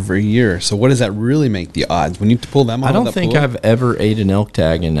every year. So what does that really make the odds when you pull them out? I don't think I've ever ate an elk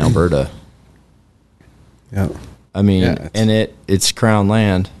tag in Alberta. Yeah. I mean, and it's Crown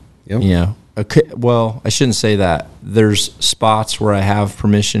land. Yep. Okay, well, I shouldn't say that. There's spots where I have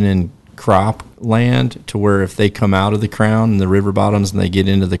permission in crop land to where if they come out of the Crown and the river bottoms and they get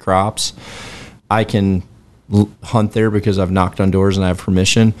into the crops, I can hunt there because I've knocked on doors and I have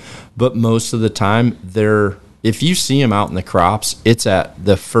permission. But most of the time, if you see them out in the crops, it's at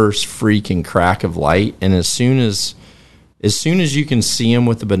the first freaking crack of light, and as soon as you can see them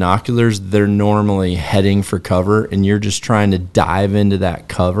with the binoculars, they're normally heading for cover, and you're just trying to dive into that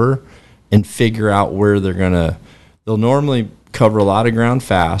cover and figure out where they'll normally cover a lot of ground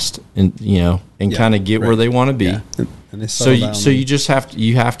fast and kind of get where they want to be. Yeah. And so you just have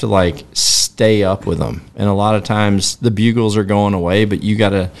to like stay up with them. And a lot of times the bugles are going away, but you got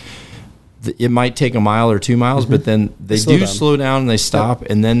to, it might take a mile or 2 miles, mm-hmm. but then they slow down and they stop,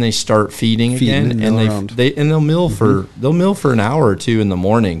 and then they start feeding again, and they'll mill mm-hmm. for an hour or 2 in the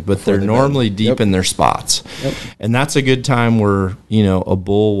morning, but they're normally deep in their spots. Yep. And that's a good time where, a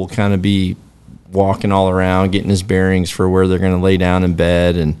bull will kind of be walking all around, getting his bearings for where they're going to lay down in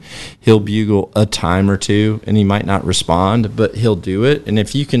bed, and he'll bugle a time or 2, and he might not respond, but he'll do it. And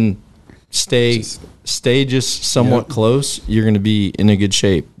if you can stay just somewhat close, you're going to be in a good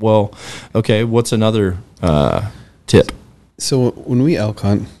shape. Well, okay, what's another tip? So when we elk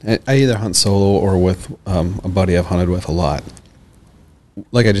hunt, I either hunt solo or with a buddy I've hunted with a lot.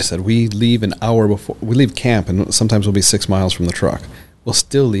 Like I just said, we leave an hour before we leave camp, and sometimes we'll be 6 miles from the truck. We'll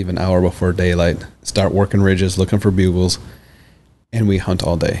still leave an hour before daylight, start working ridges, looking for bugles, and we hunt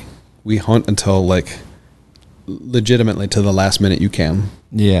all day. We hunt until legitimately to the last minute you can.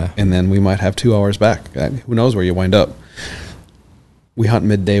 Yeah. And then we might have 2 hours back. Who knows where you wind up. We hunt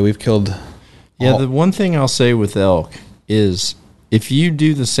midday. We've killed. Yeah, the one thing I'll say with elk is if you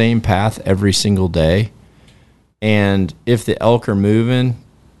do the same path every single day, and if the elk are moving,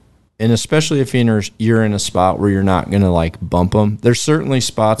 and especially if you're in a spot where you're not going to bump them, there's certainly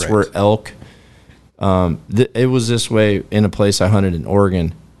spots where elk It was this way in a place I hunted in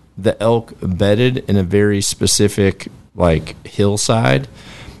Oregon. The elk bedded in a very specific like hillside.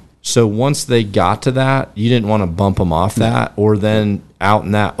 So once they got to that, you didn't want to bump them off that, or then out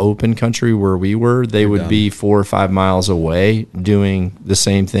in that open country where we were, they would be 4 or 5 miles away doing the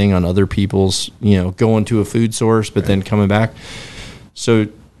same thing on other people's, going to a food source, but then coming back. So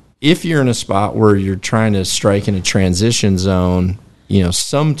if you're in a spot where you're trying to strike in a transition zone,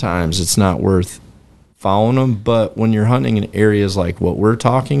 sometimes it's not worth following them. But when you're hunting in areas like what we're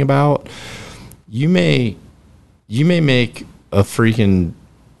talking about, you may make a freaking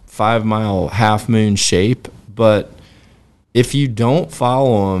 5 mile half moon shape, but if you don't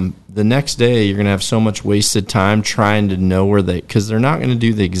follow them the next day, you're going to have so much wasted time trying to know where because they're not going to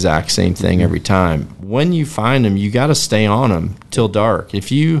do the exact same thing every time. When you find them, you got to stay on them till dark. If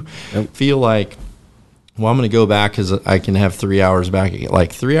you feel like, well, I'm going to go back because I can have 3 hours back.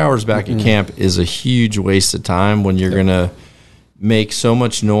 Like 3 hours back at camp is a huge waste of time when you're going to make so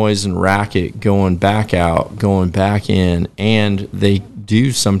much noise and racket going back out, going back in, and they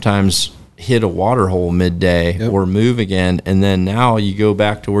do sometimes hit a water hole midday or move again, and then now you go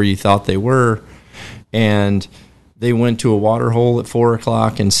back to where you thought they were, and they went to a water hole at 4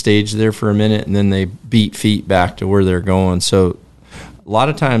 o'clock and staged there for a minute, and then they beat feet back to where they're going. So a lot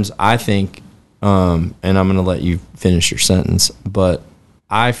of times I think, and I'm going to let you finish your sentence, but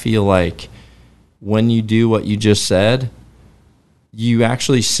I feel like when you do what you just said, you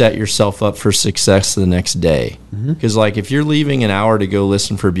actually set yourself up for success the next day. Because like if you're leaving an hour to go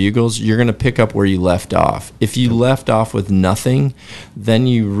listen for bugles, you're going to pick up where you left off. If you left off with nothing, then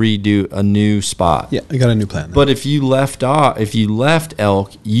you redo a new spot. Yeah, I got a new plan then. But if you left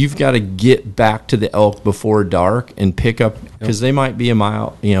elk, you've got to get back to the elk before dark and pick up, because they might be a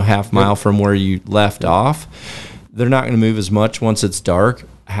mile, half mile from where you left off. They're not going to move as much once it's dark.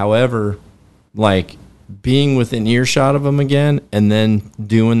 However, like being within earshot of them again and then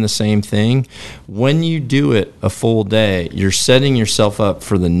doing the same thing, when you do it a full day, you're setting yourself up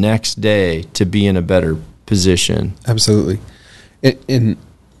for the next day to be in a better position. Absolutely. And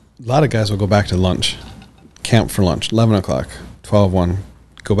a lot of guys will go back to lunch, camp for lunch, 11 o'clock, 12:01,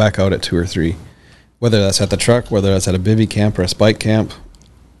 go back out at 2 or 3, whether that's at the truck, whether that's at a bivvy camp or a spike camp.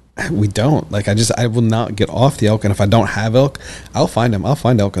 We don't. Like, I will not get off the elk, and if I don't have elk, I'll find them. I'll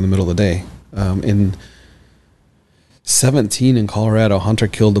find elk in the middle of the day. In 17 in Colorado, hunter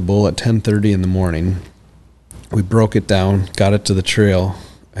killed a bull at 10:30 in the morning. We broke it down, got it to the trail,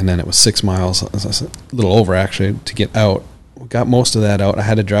 and then it was 6 miles, a little over actually, to get out. We got most of that out. I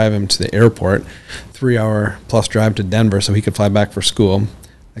had to drive him to the airport, 3 hour plus drive to Denver so he could fly back for school.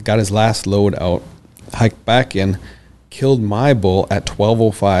 I got his last load out, hiked back in, killed my bull at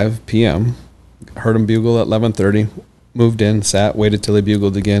 12:05 p.m., heard him bugle at 11:30, moved in, sat, waited till he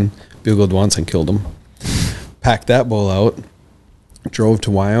bugled again, bugled once and killed him. Packed that bull out, drove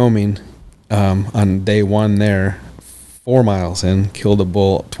to Wyoming on day one there, 4 miles in, killed a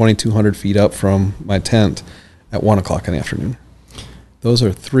bull 2,200 feet up from my tent at 1 o'clock in the afternoon. Those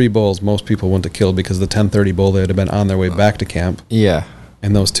are 3 bulls most people wouldn't have killed because the 10:30 bull, they would have been on their way back to camp. Yeah.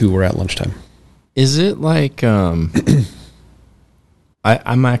 And those 2 were at lunchtime. Is it like, I'm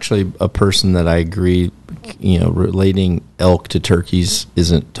actually a person that I agree, relating elk to turkeys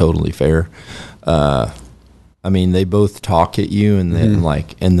isn't totally fair. I mean, they both talk at you, and then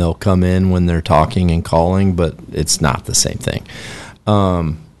and they'll come in when they're talking and calling, but it's not the same thing.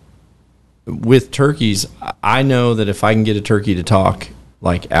 With turkeys, I know that if I can get a turkey to talk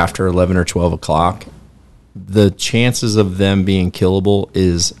like after 11 or 12 o'clock, the chances of them being killable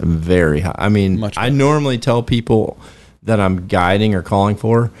is very high. I mean, I normally tell people that I'm guiding or calling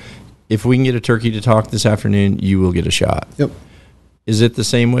for, if we can get a turkey to talk this afternoon, you will get a shot. Yep. Is it the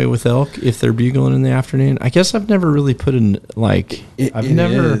same way with elk if they're bugling in the afternoon? I guess I've never really put I've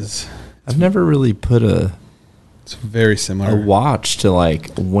never really put it's very similar. A watch to like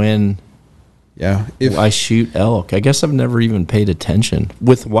when if I shoot elk. I guess I've never even paid attention.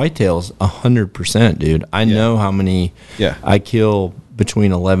 With whitetails, 100%, dude. I know how many I kill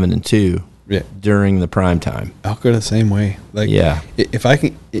between 11 and 2 during the prime time. Elk are the same way. Like, if I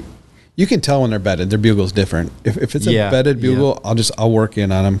can, you can tell when they're bedded. Their bugle's different. If it's a bedded bugle, I'll work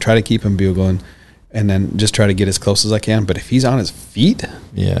in on him, try to keep him bugling, and then just try to get as close as I can. But if he's on his feet,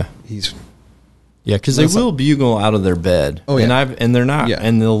 he's because they will bugle out of their bed. Oh yeah, and they're not,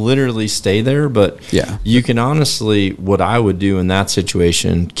 and they'll literally stay there. But you can honestly, what I would do in that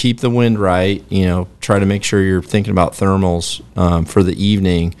situation, keep the wind right. Try to make sure you're thinking about thermals for the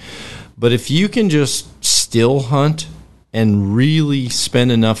evening. But if you can just still hunt and really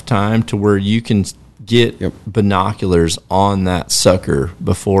spend enough time to where you can get binoculars on that sucker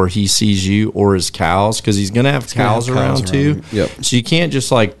before he sees you or his cows, because he's going to have cows around too. So you can't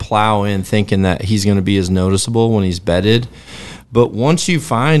just like plow in thinking that he's going to be as noticeable when he's bedded. But once you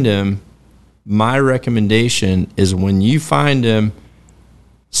find him, my recommendation is when you find him,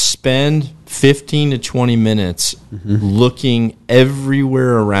 spend 15 to 20 minutes looking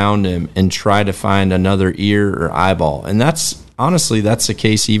everywhere around him and try to find another ear or eyeball. And that's honestly, that's the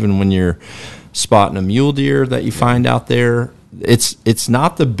case even when you're spotting a mule deer that you find out there. It's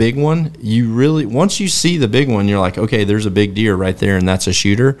not the big one. You really, once you see the big one, you're like, okay, there's a big deer right there and that's a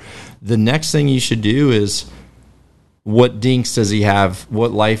shooter. The next thing you should do is, what dinks does he have?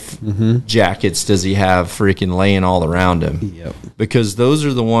 What life jackets does he have freaking laying all around him? Because those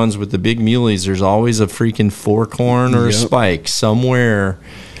are the ones with the big muleys. There's always a freaking fork horn or a spike somewhere.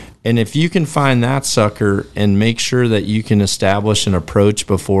 And if you can find that sucker and make sure that you can establish an approach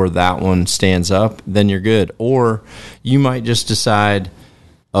before that one stands up, then you're good. Or you might just decide,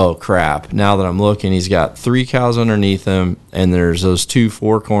 oh crap, now that I'm looking, he's got 3 cows underneath him and there's those 2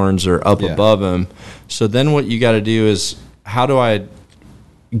 fork horns are up above him. So then what you got to do is, how do I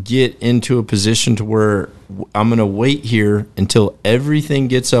get into a position to where I'm going to wait here until everything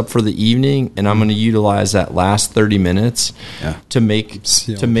gets up for the evening, and I'm going to utilize that last 30 minutes to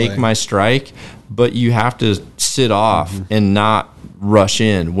make my strike. But you have to sit off and not rush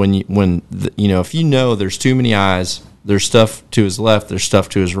in if you know there's too many eyes, there's stuff to his left, there's stuff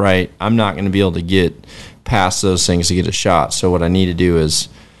to his right, I'm not going to be able to get past those things to get a shot. So what I need to do is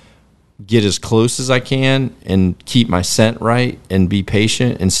get as close as I can and keep my scent right and be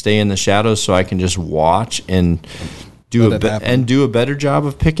patient and stay in the shadows so I can just watch and do a better job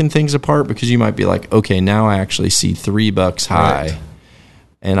of picking things apart, because you might be like, okay, now I actually see 3 bucks high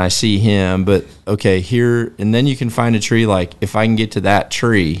and I see him, but okay, here, and then you can find a tree, like if I can get to that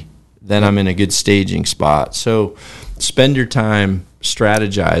tree, then I'm in a good staging spot. So spend your time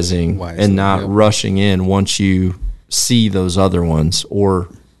strategizing wisely, and not rushing in once you see those other ones, or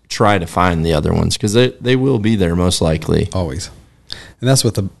try to find the other ones, because they will be there most likely. Always. And that's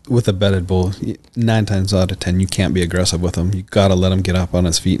with a bedded bull. 9 times out of 10, you can't be aggressive with him. You got to let him get up on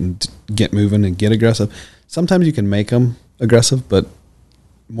his feet and get moving and get aggressive. Sometimes you can make him aggressive, but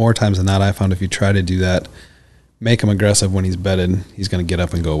more times than not, I found if you try to do that, make him aggressive when he's bedded, he's going to get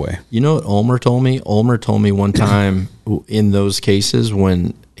up and go away. You know what Ulmer told me? Ulmer told me one time in those cases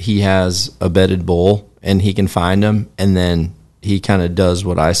when he has a bedded bull and he can find him, and then he kind of does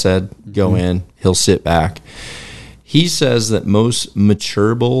what I said, go in, he'll sit back. He says that most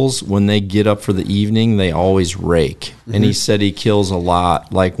mature bulls, when they get up for the evening, they always rake. And he said he kills a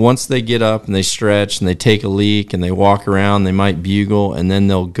lot. Like once they get up and they stretch and they take a leak and they walk around, they might bugle, and then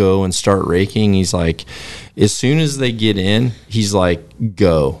they'll go and start raking. He's like, as soon as they get in, he's like,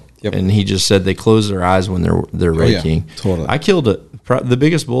 go. And he just said they close their eyes when they're raking. Yeah, totally. I killed the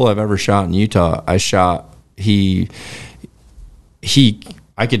biggest bull I've ever shot in Utah.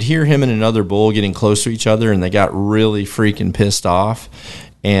 I could hear him and another bull getting close to each other, and they got really freaking pissed off.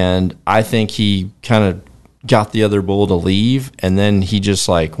 And I think he kind of got the other bull to leave, and then he just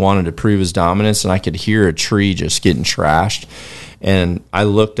like wanted to prove his dominance, and I could hear a tree just getting trashed. And I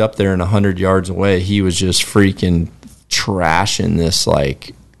looked up there, and 100 yards away, he was just freaking trashing this,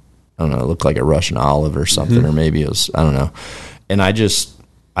 like, I don't know, it looked like a Russian olive or something, or maybe it was, I don't know. And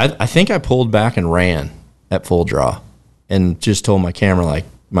I think I pulled back and ran at full draw. And just told my camera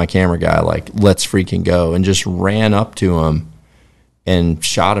guy, like, let's freaking go. And just ran up to him and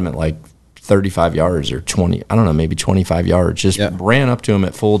shot him at like 35 yards or 20, I don't know, maybe 25 yards. Just ran up to him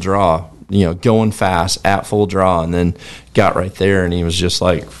at full draw, going fast at full draw, and then got right there, and he was just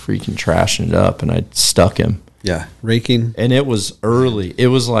like freaking trashing it up, and I stuck him. Yeah, raking. And it was early. It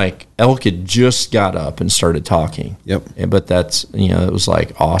was like elk had just got up and started talking. But that's, it was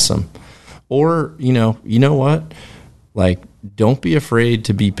like awesome. Or, you know what? Like, don't be afraid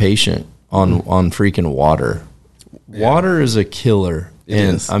to be patient on freaking water. Water is a killer. It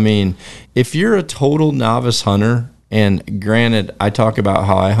is. I mean, if you're a total novice hunter, and granted, I talk about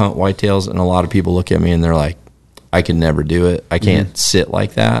how I hunt whitetails, and a lot of people look at me and they're like, I could never do it. I can't sit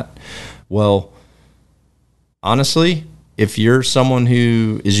like that. Well, honestly, if you're someone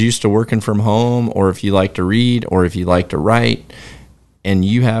who is used to working from home, or if you like to read, or if you like to write, and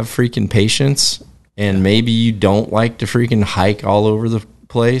you have freaking patience, and maybe you don't like to freaking hike all over the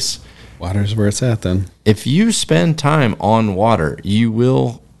place, water's where it's at then. If you spend time on water, you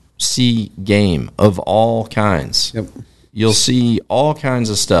will see game of all kinds. You'll see all kinds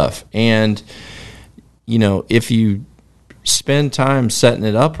of stuff. And, if you spend time setting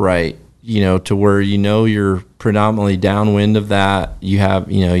it up right, to where you're predominantly downwind of that. You have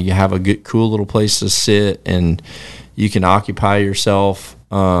a good, cool little place to sit, and you can occupy yourself.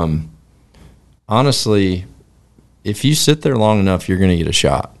 Honestly, if you sit there long enough, you're going to get a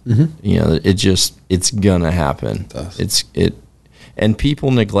shot. It's going to happen. And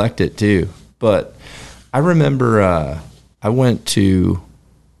people neglect it too. But I remember I went to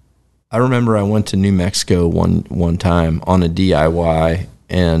New Mexico one time on a DIY,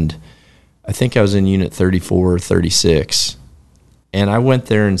 and I think I was in unit 34 or 36. And I went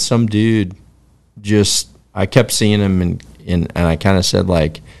there, and some dude I kept seeing him, and I kind of said,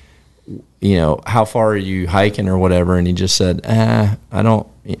 like, how far are you hiking or whatever? And he just said, I don't.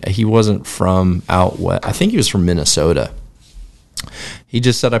 He wasn't from out west. I think he was from Minnesota. He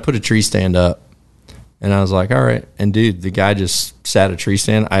just said, I put a tree stand up. And I was like, all right. And dude, the guy just sat a tree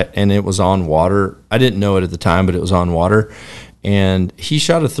stand, and it was on water. I didn't know it at the time, but it was on water. And he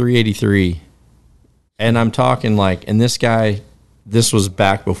shot a 383. And I'm talking like, and this guy, this was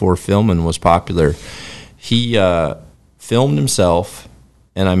back before filming was popular. He filmed himself.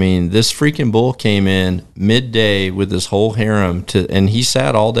 And I mean, this freaking bull came in midday with his whole harem and he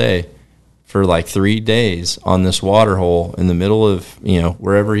sat all day for like 3 days on this water hole in the middle of,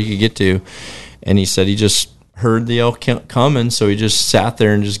 wherever he could get to. And he said he just heard the elk coming, so he just sat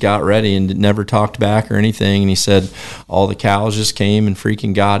there and just got ready and never talked back or anything. And he said all the cows just came and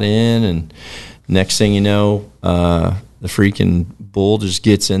freaking got in, and next thing you know, the freaking bull just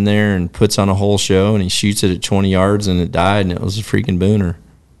gets in there and puts on a whole show, and he shoots it at 20 yards, and it died, and it was a freaking booner.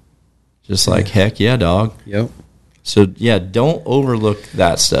 Just like, heck yeah, dog. Yep. So, yeah, don't overlook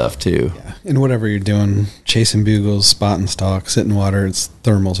that stuff, too. Yeah. And whatever you're doing, chasing bugles, spotting stock, sitting water,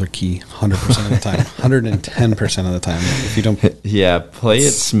 thermals are key 100% of the time, 110% of the time. If you don't... Yeah, play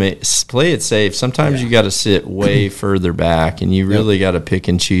it safe. Sometimes you got to sit way further back, and you really got to pick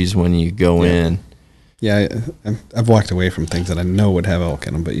and choose when you go in. Yeah, I've walked away from things that I know would have elk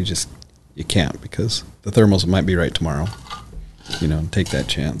in them, but you can't, because the thermals might be right tomorrow. Take that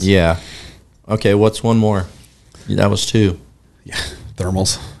chance. Yeah. Okay, what's one more? That was 2. Yeah,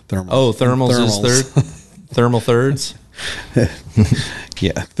 thermals. Oh, thermals is third? Thermal thirds?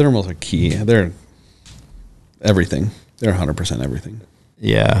 Yeah, thermals are key. They're everything. They're 100% everything.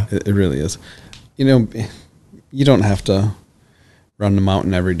 Yeah. It really is. You don't have to run the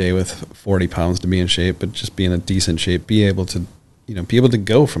mountain every day with 40 pounds to be in shape, but just be in a decent shape, be able to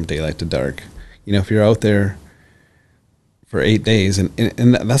go from daylight to dark. If you're out there for 8 days, and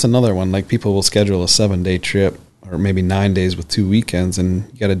that's another one, like people will schedule a 7-day trip, or maybe 9 days with 2 weekends,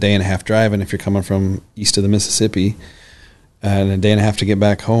 and you got a day and a half drive, and if you're coming from east of the Mississippi, and a day and a half to get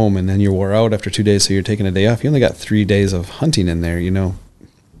back home, and then you're wore out after 2 days, so you're taking a day off, you only got 3 days of hunting in there.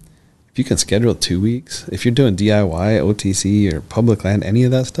 If you can schedule 2 weeks, if you're doing DIY, OTC, or public land, any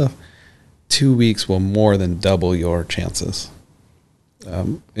of that stuff, 2 weeks will more than double your chances,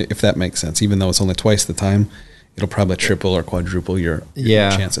 if that makes sense. Even though it's only twice the time, it'll probably triple or quadruple your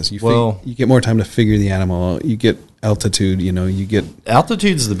chances. You get more time to figure the animal out. You get altitude,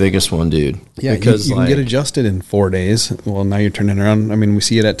 Altitude's the biggest one, dude. Yeah, because you can get adjusted in 4 days. Well, now you're turning around. I mean, we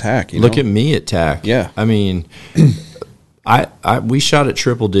see it at TAC. Look at me at TAC. Yeah. I mean, we shot at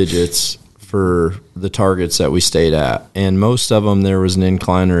triple digits for the targets that we stayed at, and most of them there was an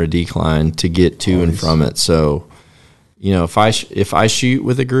incline or a decline to get to and from it. So, if I shoot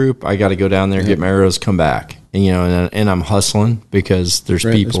with a group, I got to go down there, get my arrows, come back. And I'm hustling because there's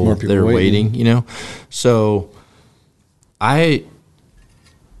people there waiting. So I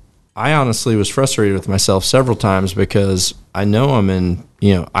honestly was frustrated with myself several times because I know I'm in,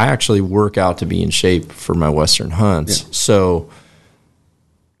 I actually work out to be in shape for my Western hunts. Yeah. So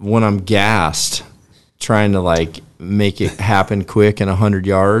when I'm gassed trying to like make it happen quick in 100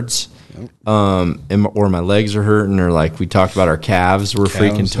 yards, or my legs are hurting, or like we talked about, our calves were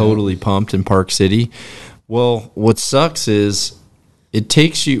freaking totally pumped in Park City. Well, what sucks is it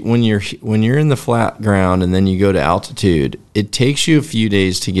takes you, when you're in the flat ground and then you go to altitude, it takes you a few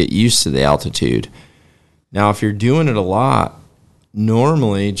days to get used to the altitude. Now, if you're doing it a lot,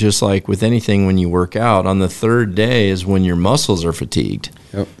 normally, just like with anything when you work out, on the third day is when your muscles are fatigued.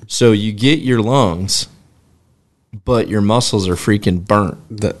 Yep. So you get your lungs, but your muscles are freaking burnt.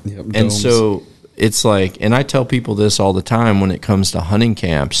 And so it's like, and I tell people this all the time when it comes to hunting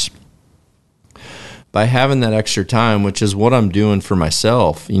camps, by having that extra time, which is what I'm doing for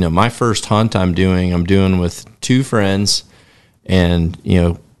myself. My first hunt I'm doing with 2 friends, and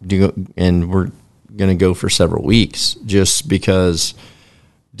and we're gonna go for several weeks, just because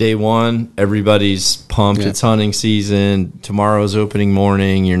day one everybody's pumped. It's hunting season. Tomorrow's opening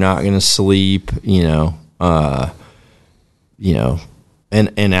morning. You're not gonna sleep.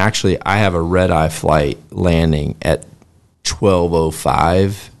 and actually I have a red-eye flight landing at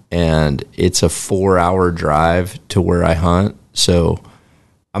 12:05, and it's a 4-hour drive to where I hunt. So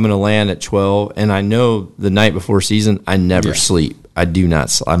I'm going to land at 12, and I know the night before season I never sleep. I do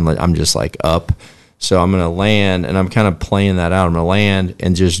not. I'm just like up. So I'm going to land, and I'm kind of playing that out. I'm going to land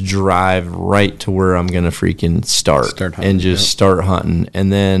and just drive right to where I'm going to freaking start hunting, and just start hunting.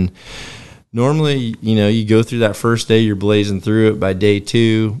 And then normally, you go through that first day, you're blazing through it. By day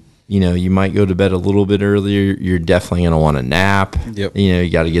 2, you might go to bed a little bit earlier. You're definitely going to want to nap. Yep. You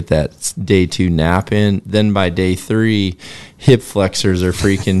got to get that day 2 nap in. Then by day 3, hip flexors are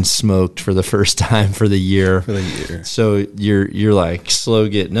freaking smoked for the first time for the year. So you're like slow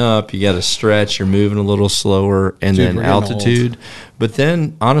getting up. You got to stretch. You're moving a little slower, and then altitude. But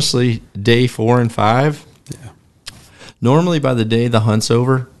then honestly, day 4 and 5. Yeah. Normally by the day the hunt's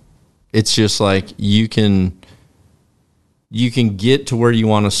over, it's just like you can get to where you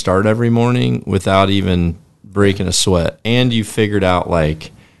want to start every morning without even breaking a sweat. And you figured out,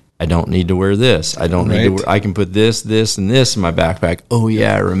 like, I don't need to wear this. I don't need to I can put this, and this in my backpack. Oh,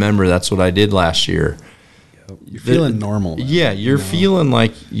 yeah, I remember that's what I did last year. You're feeling normal. Man. Yeah, you're feeling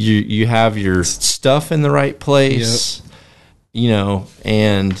like you have your stuff in the right place,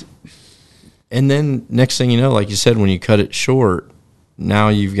 and then next thing you know, like you said, when you cut it short, now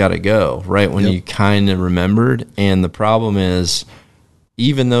you've got to go, right when you kind of remembered. And the problem is,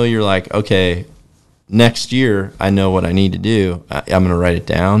 even though you're like, okay, next year I know what I need to do, I'm going to write it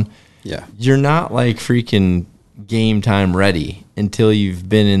down. Yeah. You're not like freaking game time ready until you've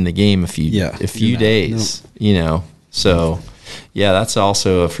been in the game a few days, So, yeah, that's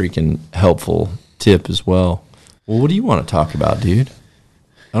also a freaking helpful tip as well. Well, what do you want to talk about, dude?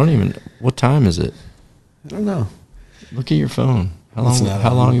 What time is it? I don't know. Look at your phone. How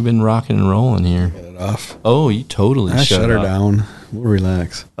long have you been rocking and rolling here? Get it off. Oh, you totally shut her down. We'll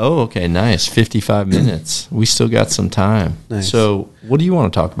relax. Oh, okay, nice. 55 minutes. We still got some time. Nice. So, what do you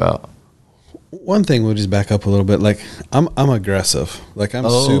want to talk about? One thing, we'll just back up a little bit. Like, I'm aggressive. Like, I'm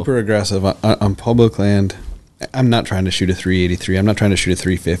super aggressive on public land. I'm not trying to shoot a 383. I'm not trying to shoot a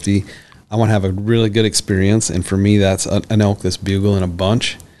 350. I want to have a really good experience, and for me, that's an elk that's bugle in a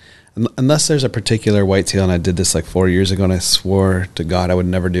bunch. Unless there's a particular whitetail, and I did this like 4 years ago, and I swore to God I would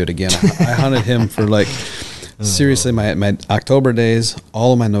never do it again. I hunted him for like, seriously, my October days,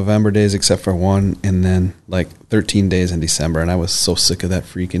 all of my November days except for one, and then like 13 days in December, and I was so sick of that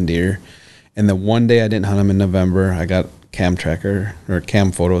freaking deer. And the one day I didn't hunt him in November, I got cam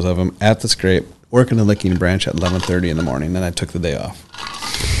photos of him at the scrape, working a licking branch at 11:30 in the morning, and I took the day off.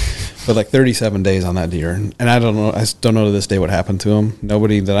 But like 37 days on that deer, and I don't know. I don't know to this day what happened to him.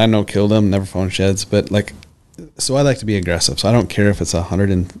 Nobody that I know killed him. Never found sheds. But like, so I like to be aggressive. So I don't care if it's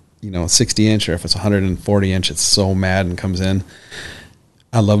 160 inch or if it's 140 inch. It's so mad and comes in.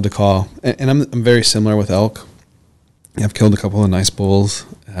 I love to call, and I'm very similar with elk. I've killed a couple of nice bulls.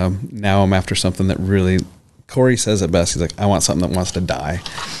 Now I'm after something that really. Corey says it best. He's like, I want something that wants to die,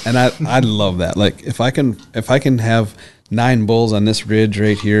 and I love that. Like if I can have 9 bulls on this ridge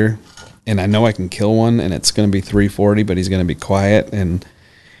right here, and I know I can kill one, and it's going to be 340, but he's going to be quiet, and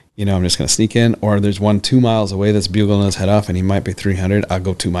I'm just going to sneak in. Or there's one 2 miles away that's bugling his head off, and he might be 300. I'll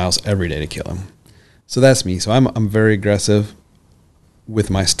go 2 miles every day to kill him. So that's me. So I'm very aggressive with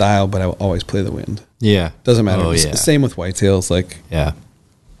my style, but I will always play the wind. Yeah, doesn't matter. Oh, yeah. Same with whitetails. Like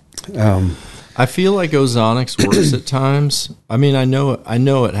I feel like Ozonics works at times. I mean, I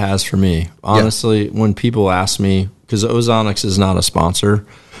know it has for me. Honestly, when people ask me, because Ozonics is not a sponsor,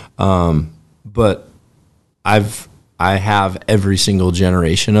 but I have every single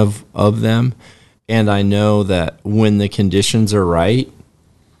generation of them, and I know that when the conditions are right,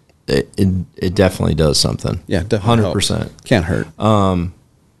 it definitely does something. Yeah, definitely 100%. Can't hurt.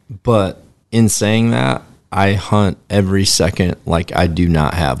 But in saying that, I hunt every second like I do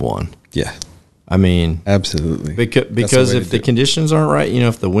not have one. Yeah. I mean, absolutely. Because if the conditions aren't right,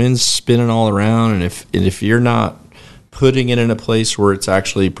 if the wind's spinning all around, and if you're not putting it in a place where it's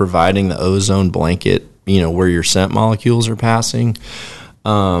actually providing the ozone blanket, where your scent molecules are passing,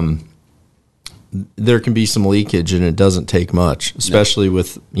 there can be some leakage, and it doesn't take much, especially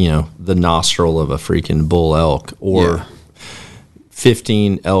with the nostril of a freaking bull elk or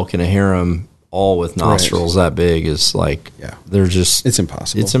 15 elk in a harem, all with nostrils that big is like they're just it's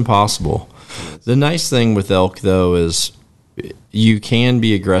impossible. It's impossible. The nice thing with elk, though, is you can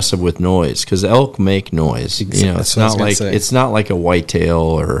be aggressive with noise because elk make noise. It's not like a whitetail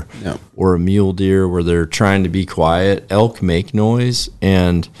or a mule deer where they're trying to be quiet. Elk make noise,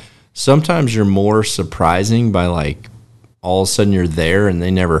 and sometimes you're more surprising by like all of a sudden you're there and they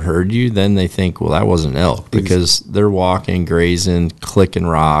never heard you, then they think, well, that wasn't elk, because they're walking, grazing, clicking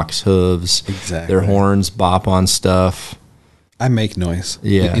rocks, hooves, their horns bop on stuff. I make noise,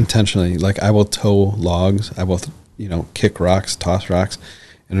 yeah, intentionally. Like I will tow logs, I will, kick rocks, toss rocks,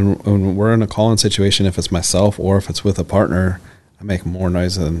 and when we're in a call-in situation, if it's myself or if it's with a partner, I make more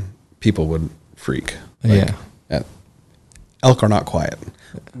noise than people would freak. Like, elk are not quiet.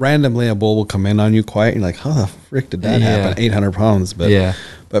 Randomly, a bull will come in on you quiet. You're like, how the frick did that happen? 800 pounds.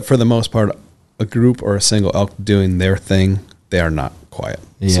 But for the most part, a group or a single elk doing their thing, they are not quiet.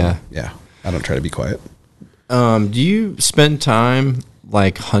 Yeah. So, I don't try to be quiet. Do you spend time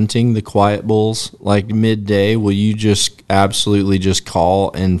like hunting the quiet bulls? Like midday, will you just absolutely just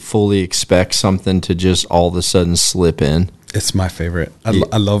call and fully expect something to just all of a sudden slip in? It's my favorite.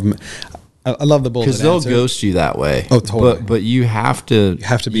 I love the bulls because they'll ghost you that way. Oh, totally. But you have to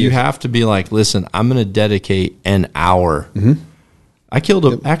be like, listen, I'm going to dedicate an hour. Mm-hmm. I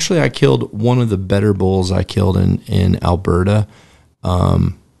killed one of the better bulls I killed in Alberta.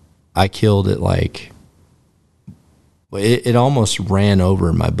 I killed it like it almost ran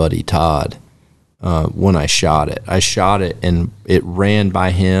over my buddy Todd when I shot it. I shot it and it ran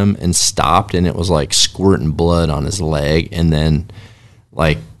by him and stopped, and it was like squirting blood on his leg, and then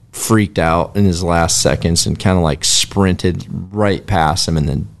like freaked out in his last seconds and kind of like sprinted right past him and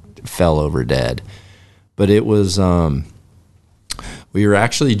then fell over dead. But it was we were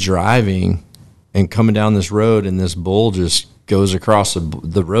actually driving and coming down this road, and this bull just goes across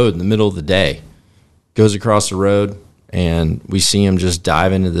the road in the middle of the day, goes across the road, and we see him just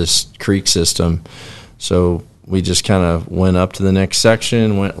dive into this creek system. So we just kind of went up to the next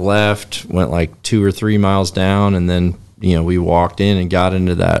section, went left, went like 2 or 3 miles down, and then we walked in and got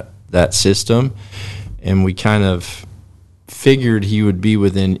into that system, and we kind of figured he would be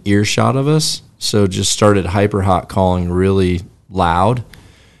within earshot of us, so just started hyper hot calling really loud,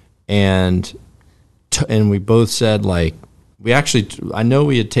 and we both said, like, I know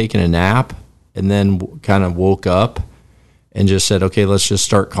we had taken a nap and then kind of woke up and just said, okay, let's just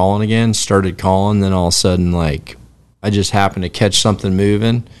start calling again. Started calling, then all of a sudden, like, I just happened to catch something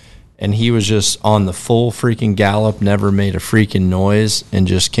moving, and he was just on the full freaking gallop, never made a freaking noise, and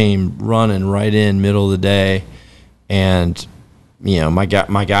just came running right in middle of the day. And, my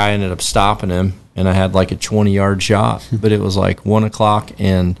guy ended up stopping him, and I had like a 20-yard shot. But it was like 1 o'clock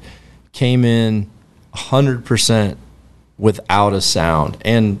and came in 100% without a sound.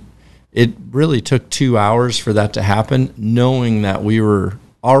 And it really took 2 hours for that to happen, knowing that we were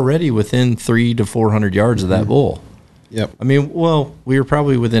already within 300 to 400 yards of that bull. Yep. I mean, well, we were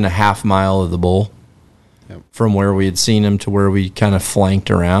probably within a half mile of the bull from where we had seen him to where we kind of flanked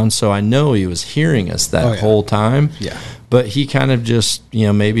around. So I know he was hearing us that whole time. Yeah. But he kind of just,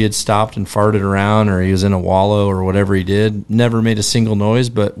 maybe had stopped and farted around, or he was in a wallow or whatever he did. Never made a single noise.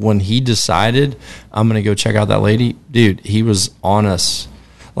 But when he decided, I'm going to go check out that lady, dude, he was on us.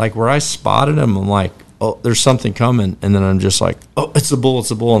 Like, where I spotted him, I'm like, oh, there's something coming. And then I'm just like, oh, it's the bull, it's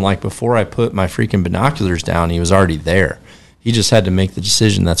the bull. And like, before I put my freaking binoculars down, he was already there. He just had to make the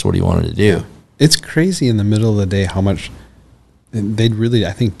decision that's what he wanted to do. Yeah. It's crazy in the middle of the day how much they'd really,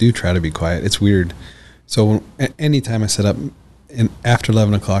 I think, do try to be quiet. It's weird. So anytime I set up after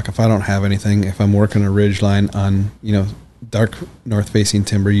 11 o'clock, if I don't have anything, if I'm working a ridge line on, dark north-facing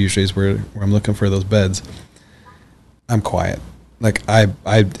timber usually is where I'm looking for those beds, I'm quiet. Like, I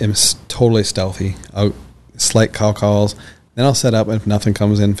am totally stealthy. I'll slight cow calls. Then I'll set up, and if nothing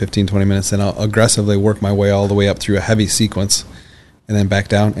comes in 15, 20 minutes, then I'll aggressively work my way all the way up through a heavy sequence and then back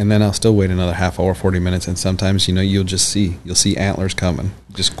down. And then I'll still wait another half hour, 40 minutes. And sometimes, you'll see antlers coming,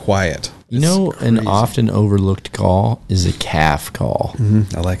 just quiet. An often overlooked call is a calf call.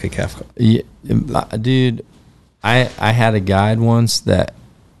 Mm-hmm. I like a calf call. Yeah, dude, I had a guide once that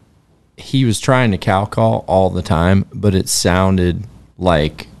he was trying to cow call all the time, but it sounded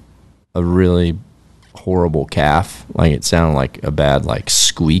like a really horrible calf. Like, it sounded like a bad, like,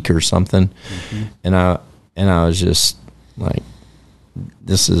 squeak or something. Mm-hmm. And I was just like,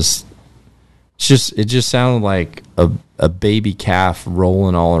 it just sounded like a baby calf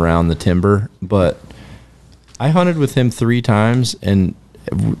rolling all around the timber. But I hunted with him 3 times and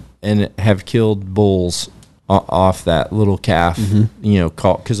have killed bulls off that little calf,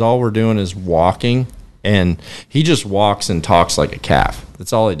 call, because all we're doing is walking, and he just walks and talks like a calf.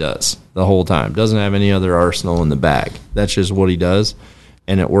 That's all he does the whole time. Doesn't have any other arsenal in the bag. That's just what he does,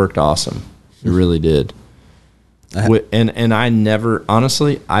 and it worked awesome. It really did. And I never,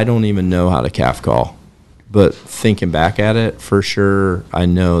 honestly, I don't even know how to calf call, but thinking back at it, for sure, I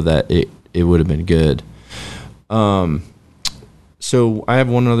know that it would have been good. So I have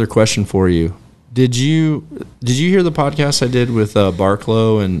one other question for you. Did you hear the podcast I did with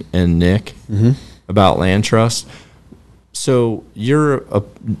Barclow and Nick about land trust? So you're a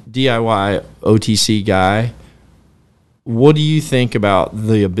DIY OTC guy. What do you think about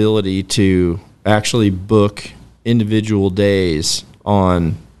the ability to actually book individual days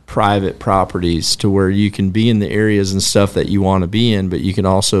on private properties to where you can be in the areas and stuff that you want to be in, but you can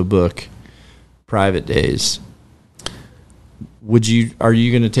also book private days? Are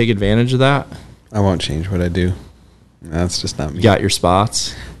you going to take advantage of that? I won't change what I do. That's just not me. You got your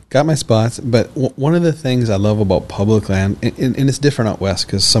spots? Got my spots, but one of the things I love about public land, and it's different out west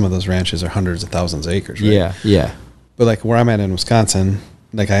because some of those ranches are hundreds of thousands of acres, right? Yeah. But like where I'm at in Wisconsin,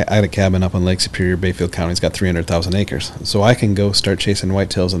 like I had a cabin up in Lake Superior, Bayfield County. It's got 300,000 acres. So I can go start chasing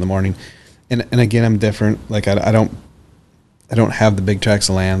whitetails in the morning. And again, I'm different. Like I don't have the big tracts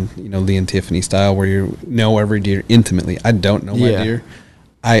of land, Lee and Tiffany style where you know every deer intimately. I don't know my deer.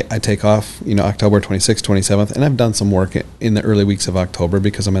 I take off, October 26th, 27th, and I've done some work in the early weeks of October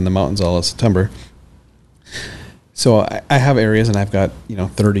because I'm in the mountains all of September. So I have areas, and I've got,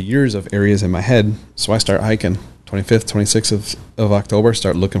 30 years of areas in my head. So I start hiking 25th, 26th of October,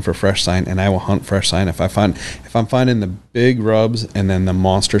 start looking for fresh sign, and I will hunt fresh sign. If I'm finding the big rubs and then the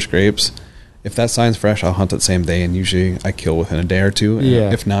monster scrapes, if that sign's fresh, I'll hunt it the same day, and usually I kill within a day or two. And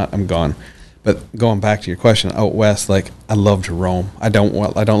if not, I'm gone. But going back to your question, out west, like I love to roam. I don't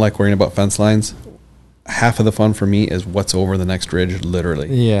like worrying about fence lines. Half of the fun for me is what's over the next ridge,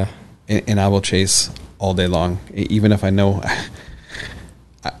 literally. Yeah. And I will chase all day long, even if I know.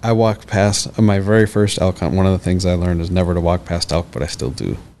 I walked past my very first elk hunt. One of the things I learned is never to walk past elk, but I still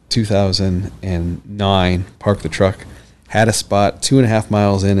do. 2009, parked the truck, had a spot 2.5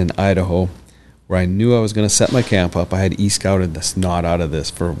 miles in Idaho, where I knew I was going to set my camp up. I had e-scouted the snot out of this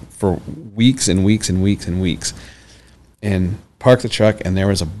for weeks and weeks and weeks and weeks. And parked the truck, and there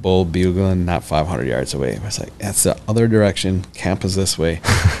was a bull bugling not 500 yards away. I was like, that's the other direction. Camp is this way.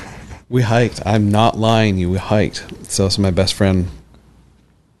 We hiked. I'm not lying you. We hiked. So my best friend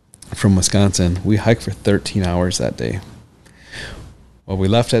from Wisconsin, we hiked for 13 hours that day. Well, we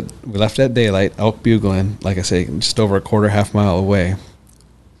left at daylight, elk bugling, like I say, just over a half mile away,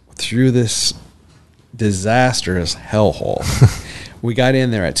 through this disastrous hellhole. We got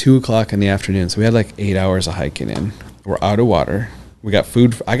in there at 2:00 in the afternoon, so we had like 8 hours of hiking in. We're out of water. We got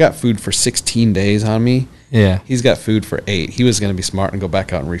food. I got food for 16 days on me. Yeah. He's got food for 8. He was going to be smart and go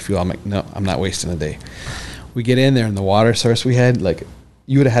back out and refuel. I'm like, no, I'm not wasting a day. We get in there, and the water source we had, like,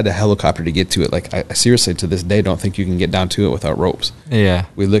 you would have had a helicopter to get to it. Like, I seriously, to this day, don't think you can get down to it without ropes. Yeah.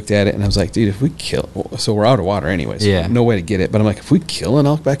 We looked at it, and I was like, dude, if we kill... So we're out of water anyways. Yeah. No way to get it. But I'm like, if we kill an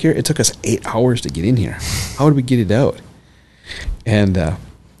elk back here, it took us 8 hours to get in here. How would we get it out? And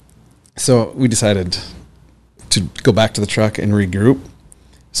so we decided to go back to the truck and regroup.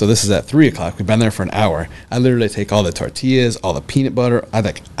 So this is at 3:00. We've been there for an hour. I literally take all the tortillas, all the peanut butter.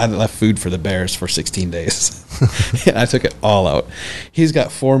 I left food for the bears for 16 days. And I took it all out. He's got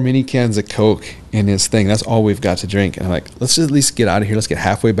 4 mini cans of Coke in his thing. That's all we've got to drink. And I'm like, let's just at least get out of here. Let's get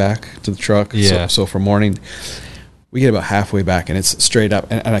halfway back to the truck. Yeah. So for morning, we get about halfway back, and it's straight up.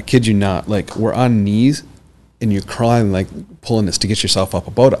 And I kid you not, like, we're on knees, and you're crawling, like, pulling this to get yourself up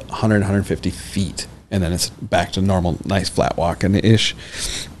about 100, 150 feet. And then it's back to normal, nice flat walking-ish.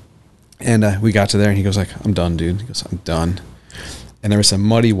 And we got to there, and he goes like, I'm done, dude. He goes, I'm done. And there was some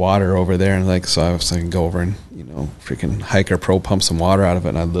muddy water over there, and like, so I was like, go over and, freaking Hiker Pro pump some water out of it.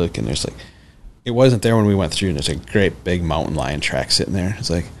 And I look, and there's like, it wasn't there when we went through, and there's a great big mountain lion track sitting there. It's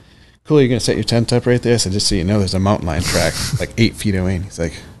like, cool, you're going to set your tent up right there? I said, just so you know, there's a mountain lion track like 8 feet away. And he's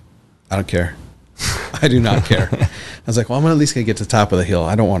like, I don't care. I do not care. I was like, well, I'm at least going to get to the top of the hill.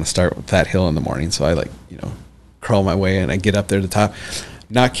 I don't want to start with that hill in the morning. So I crawl my way, and I get up there to the top.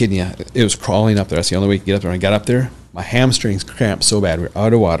 Not kidding you. It was crawling up there. That's the only way to get up there. When I got up there, my hamstrings cramped so bad. We're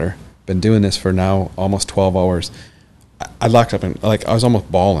out of water. Been doing this for now almost 12 hours. I locked up, and like I was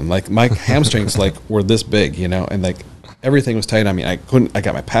almost bawling. Like my hamstrings were this big, and like everything was tight on me. I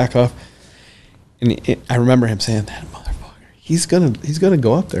got my pack off. And I remember him saying, that motherfucker, he's gonna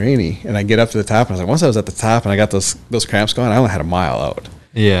go up there, ain't he? And I get up to the top, and I was like, once I was at the top and I got those cramps going, I only had a mile out.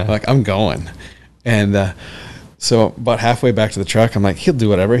 Yeah. Like, I'm going. And so about halfway back to the truck, I'm like, he'll do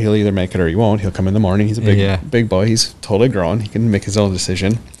whatever. He'll either make it or he won't. He'll come in the morning. He's a big boy. He's totally grown. He can make his own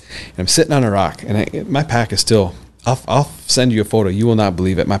decision. And I'm sitting on a rock, and my pack is still, I'll send you a photo. You will not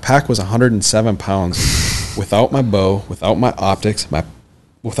believe it. My pack was 107 pounds without my bow, without my optics,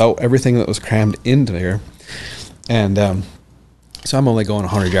 without everything that was crammed into there. And so I'm only going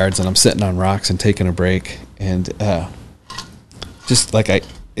 100 yards, and I'm sitting on rocks and taking a break. And just like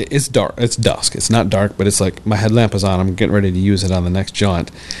it's dark. It's dusk. It's not dark, but it's like my headlamp is on. I'm getting ready to use it on the next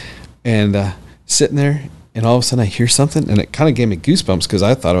jaunt. And sitting there, and all of a sudden I hear something, and it kind of gave me goosebumps because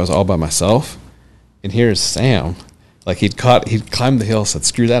I thought I was all by myself. And here's Sam. Like he'd climbed the hill, said,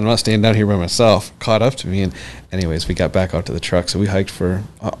 screw that, I'm not staying down here by myself, caught up to me. And anyways, we got back out to the truck. So we hiked for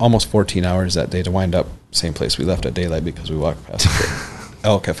almost 14 hours that day to wind up same place we left at daylight because we walked past the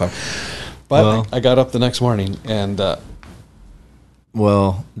elk at 5. But well, I got up the next morning and...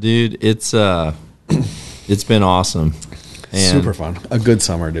 well, dude, it's been awesome. And super fun. A good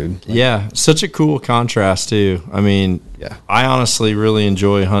summer, dude. Yeah, such a cool contrast, too. I mean, yeah, I honestly really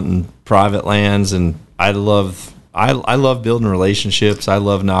enjoy hunting private lands, and I love building relationships. I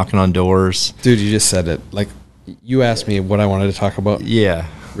love knocking on doors. Dude, you just said it. Like, you asked me what I wanted to talk about. Yeah.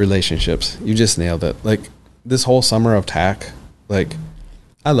 Relationships. You just nailed it. Like, this whole summer of TAC, like,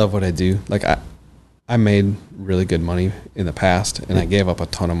 I love what I do. Like, I made really good money in the past, and I gave up a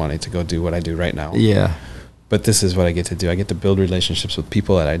ton of money to go do what I do right now. Yeah. But this is what I get to do. I get to build relationships with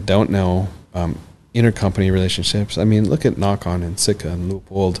people that I don't know, intercompany relationships. I mean, look at Knock On and Sitka and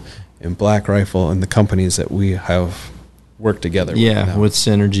Leupold and Black Rifle and the companies that we have worked together with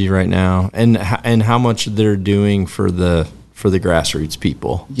Synergy right now, and how much they're doing for the grassroots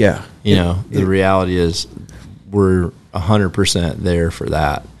people. Yeah. You know, the reality is we're 100% there for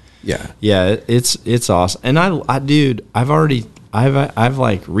that. Yeah. Yeah, it's awesome. And I've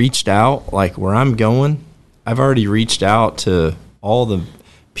like reached out, like where I'm going, I've already reached out to all the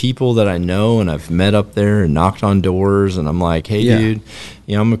people that I know, and I've met up there and knocked on doors, and I'm like, hey, dude,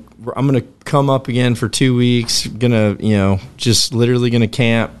 you know, I'm gonna come up again for 2 weeks, gonna, you know, just literally gonna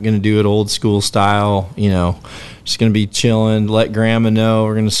camp, gonna do it old school style, you know, just gonna be chilling, let grandma know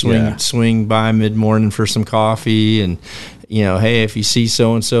we're gonna swing by mid-morning for some coffee, and you know, hey, if you see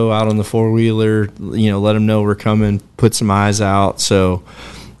so and so out on the 4-wheeler, you know, let them know we're coming, put some eyes out. So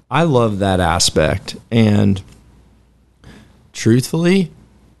I love that aspect. And truthfully,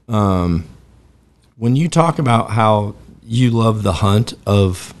 when you talk about how you love the hunt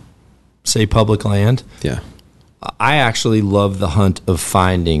of, say, public land, I actually love the hunt of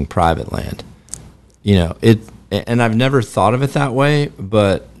finding private land. You know, and I've never thought of it that way,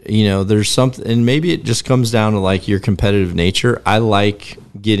 but you know, there's something, and maybe it just comes down to like your competitive nature. I like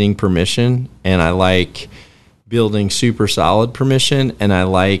getting permission, and I like building super solid permission, and I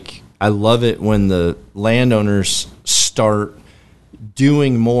love it when the landowners start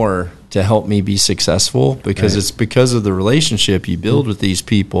doing more to help me be successful, because it's because of the relationship you build with these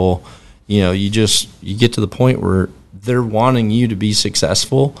people. You know, you get to the point where they're wanting you to be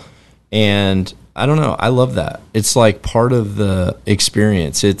successful, and I don't know. I love that. It's like part of the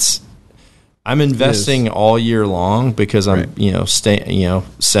experience. I'm investing all year long because I'm, you know,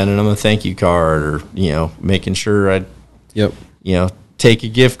 sending them a thank you card, or, you know, making sure I, you know, take a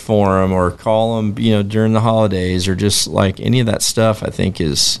gift for them, or call them, you know, during the holidays, or just like any of that stuff I think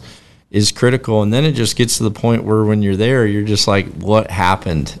is critical. And then it just gets to the point where when you're there, you're just like, what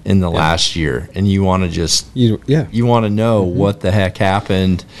happened in the last year? And you want to just, you want to know what the heck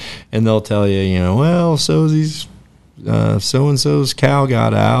happened. And they'll tell you, you know, well, so-and-so's cow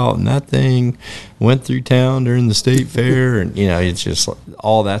got out, and that thing went through town during the state fair. And, you know, it's just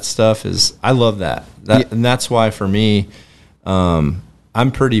all that stuff I love that. And that's why for me,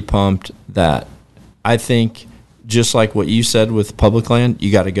 I'm pretty pumped that I think, just like what you said with public land,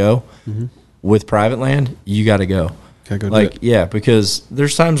 you got to go. With private land, you got to go. Like, yeah, because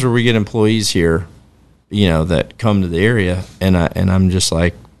there's times where we get employees here, you know, that come to the area, and I'm just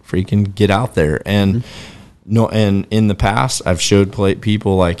like, freaking get out there. And no, and in the past, I've showed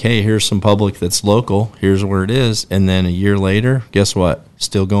people like, hey, here's some public that's local. Here's where it is. And then a year later, guess what?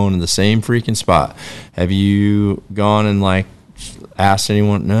 Still going to the same freaking spot. Have you gone and like asked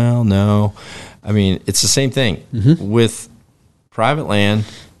anyone? No. I mean, it's the same thing with private land.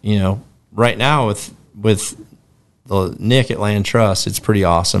 You know, right now with the Nick at Land Trust, it's pretty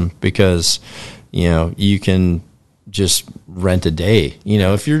awesome because, you know, you can just rent a day. You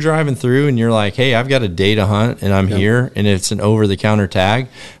know, if you're driving through and you're like, hey, I've got a day to hunt and I'm here, and it's an over-the-counter tag.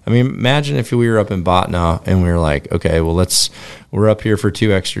 I mean, imagine if we were up in Botna and we were like, okay, well, we're up here for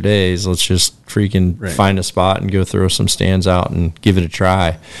 2 extra days. Let's just freaking find a spot and go throw some stands out and give it a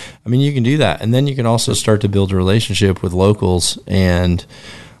try. I mean, you can do that. And then you can also start to build a relationship with locals. And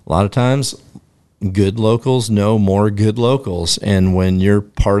a lot of times, good locals know more good locals. And when you're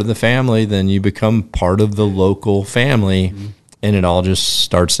part of the family, then you become part of the local family, and it all just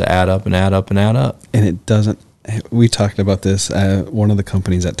starts to add up and add up and add up. And it doesn't, we talked about this, one of the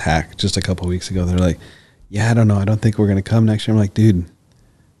companies at TAC just a couple of weeks ago, they're like, yeah, I don't know, I don't think we're going to come next year. I'm like, dude,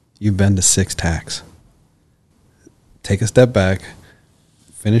 you've been to 6 TACs. Take a step back,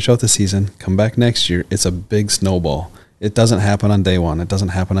 finish out the season, come back next year. It's a big snowball. It doesn't happen on day 1. It doesn't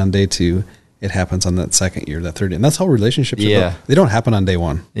happen on day 2. it happens on that second year, that third year. And that's how relationships Yeah. are. They don't happen on day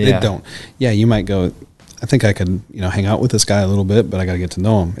one. Yeah. They don't. Yeah, you might go, I think I could, hang out with this guy a little bit, but I got to get to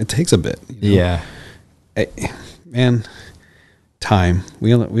know him. It takes a bit. Yeah. Man, time.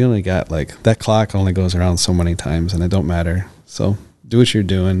 We only got that clock only goes around so many times, and it don't matter. So do what you're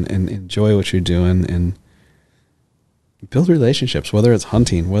doing and enjoy what you're doing and build relationships, whether it's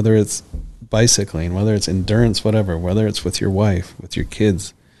hunting, whether it's bicycling, whether it's endurance, whatever, whether it's with your wife, with your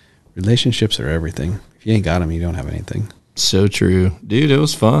kids. Relationships are everything. If you ain't got them, you don't have anything. So true. Dude, it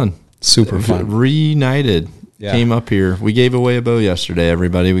was fun. Super fun. Reunited. Yeah. Came up here. We gave away a bow yesterday,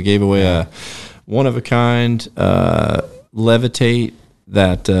 everybody. We gave away a one-of-a-kind Levitate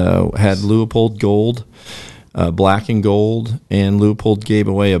that had Leupold gold, black and gold, and Leupold gave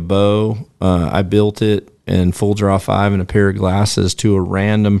away a bow. I built it and full draw 5 and a pair of glasses to a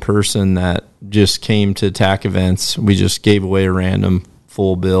random person that just came to TAC events. We just gave away a random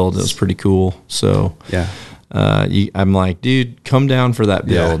full build. It was pretty cool. So Yeah. I'm like, dude, come down for that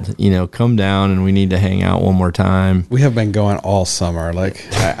build. Come down and we need to hang out one more time. We have been going all summer.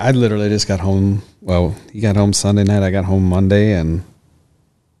 I literally just got home. Well, you got home Sunday night. I got home Monday, and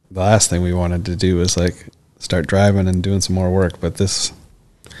the last thing we wanted to do was start driving and doing some more work. But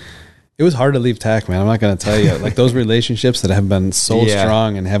it was hard to leave TAC, man. I'm not going to tell you. Those relationships that have been so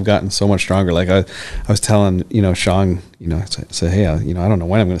strong and have gotten so much stronger. I was telling, Sean, I said, hey, I don't know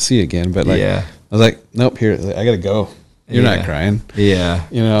when I'm going to see you again, but I was like, nope, here, I got to go. You're not crying. Yeah.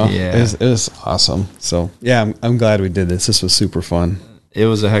 It was awesome. So yeah, I'm glad we did this. This was super fun. It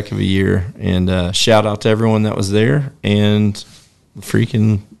was a heck of a year, and shout out to everyone that was there, and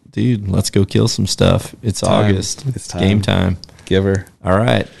freaking dude, let's go kill some stuff. It's August. It's time. Game time. Giver. All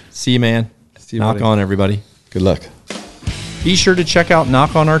right. See you, man. See you, Knock buddy. on, everybody. Good luck. Be sure to check out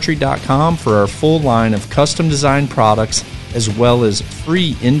knockonarchery.com for our full line of custom designed products, as well as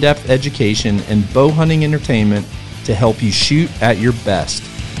free in-depth education and bow hunting entertainment to help you shoot at your best.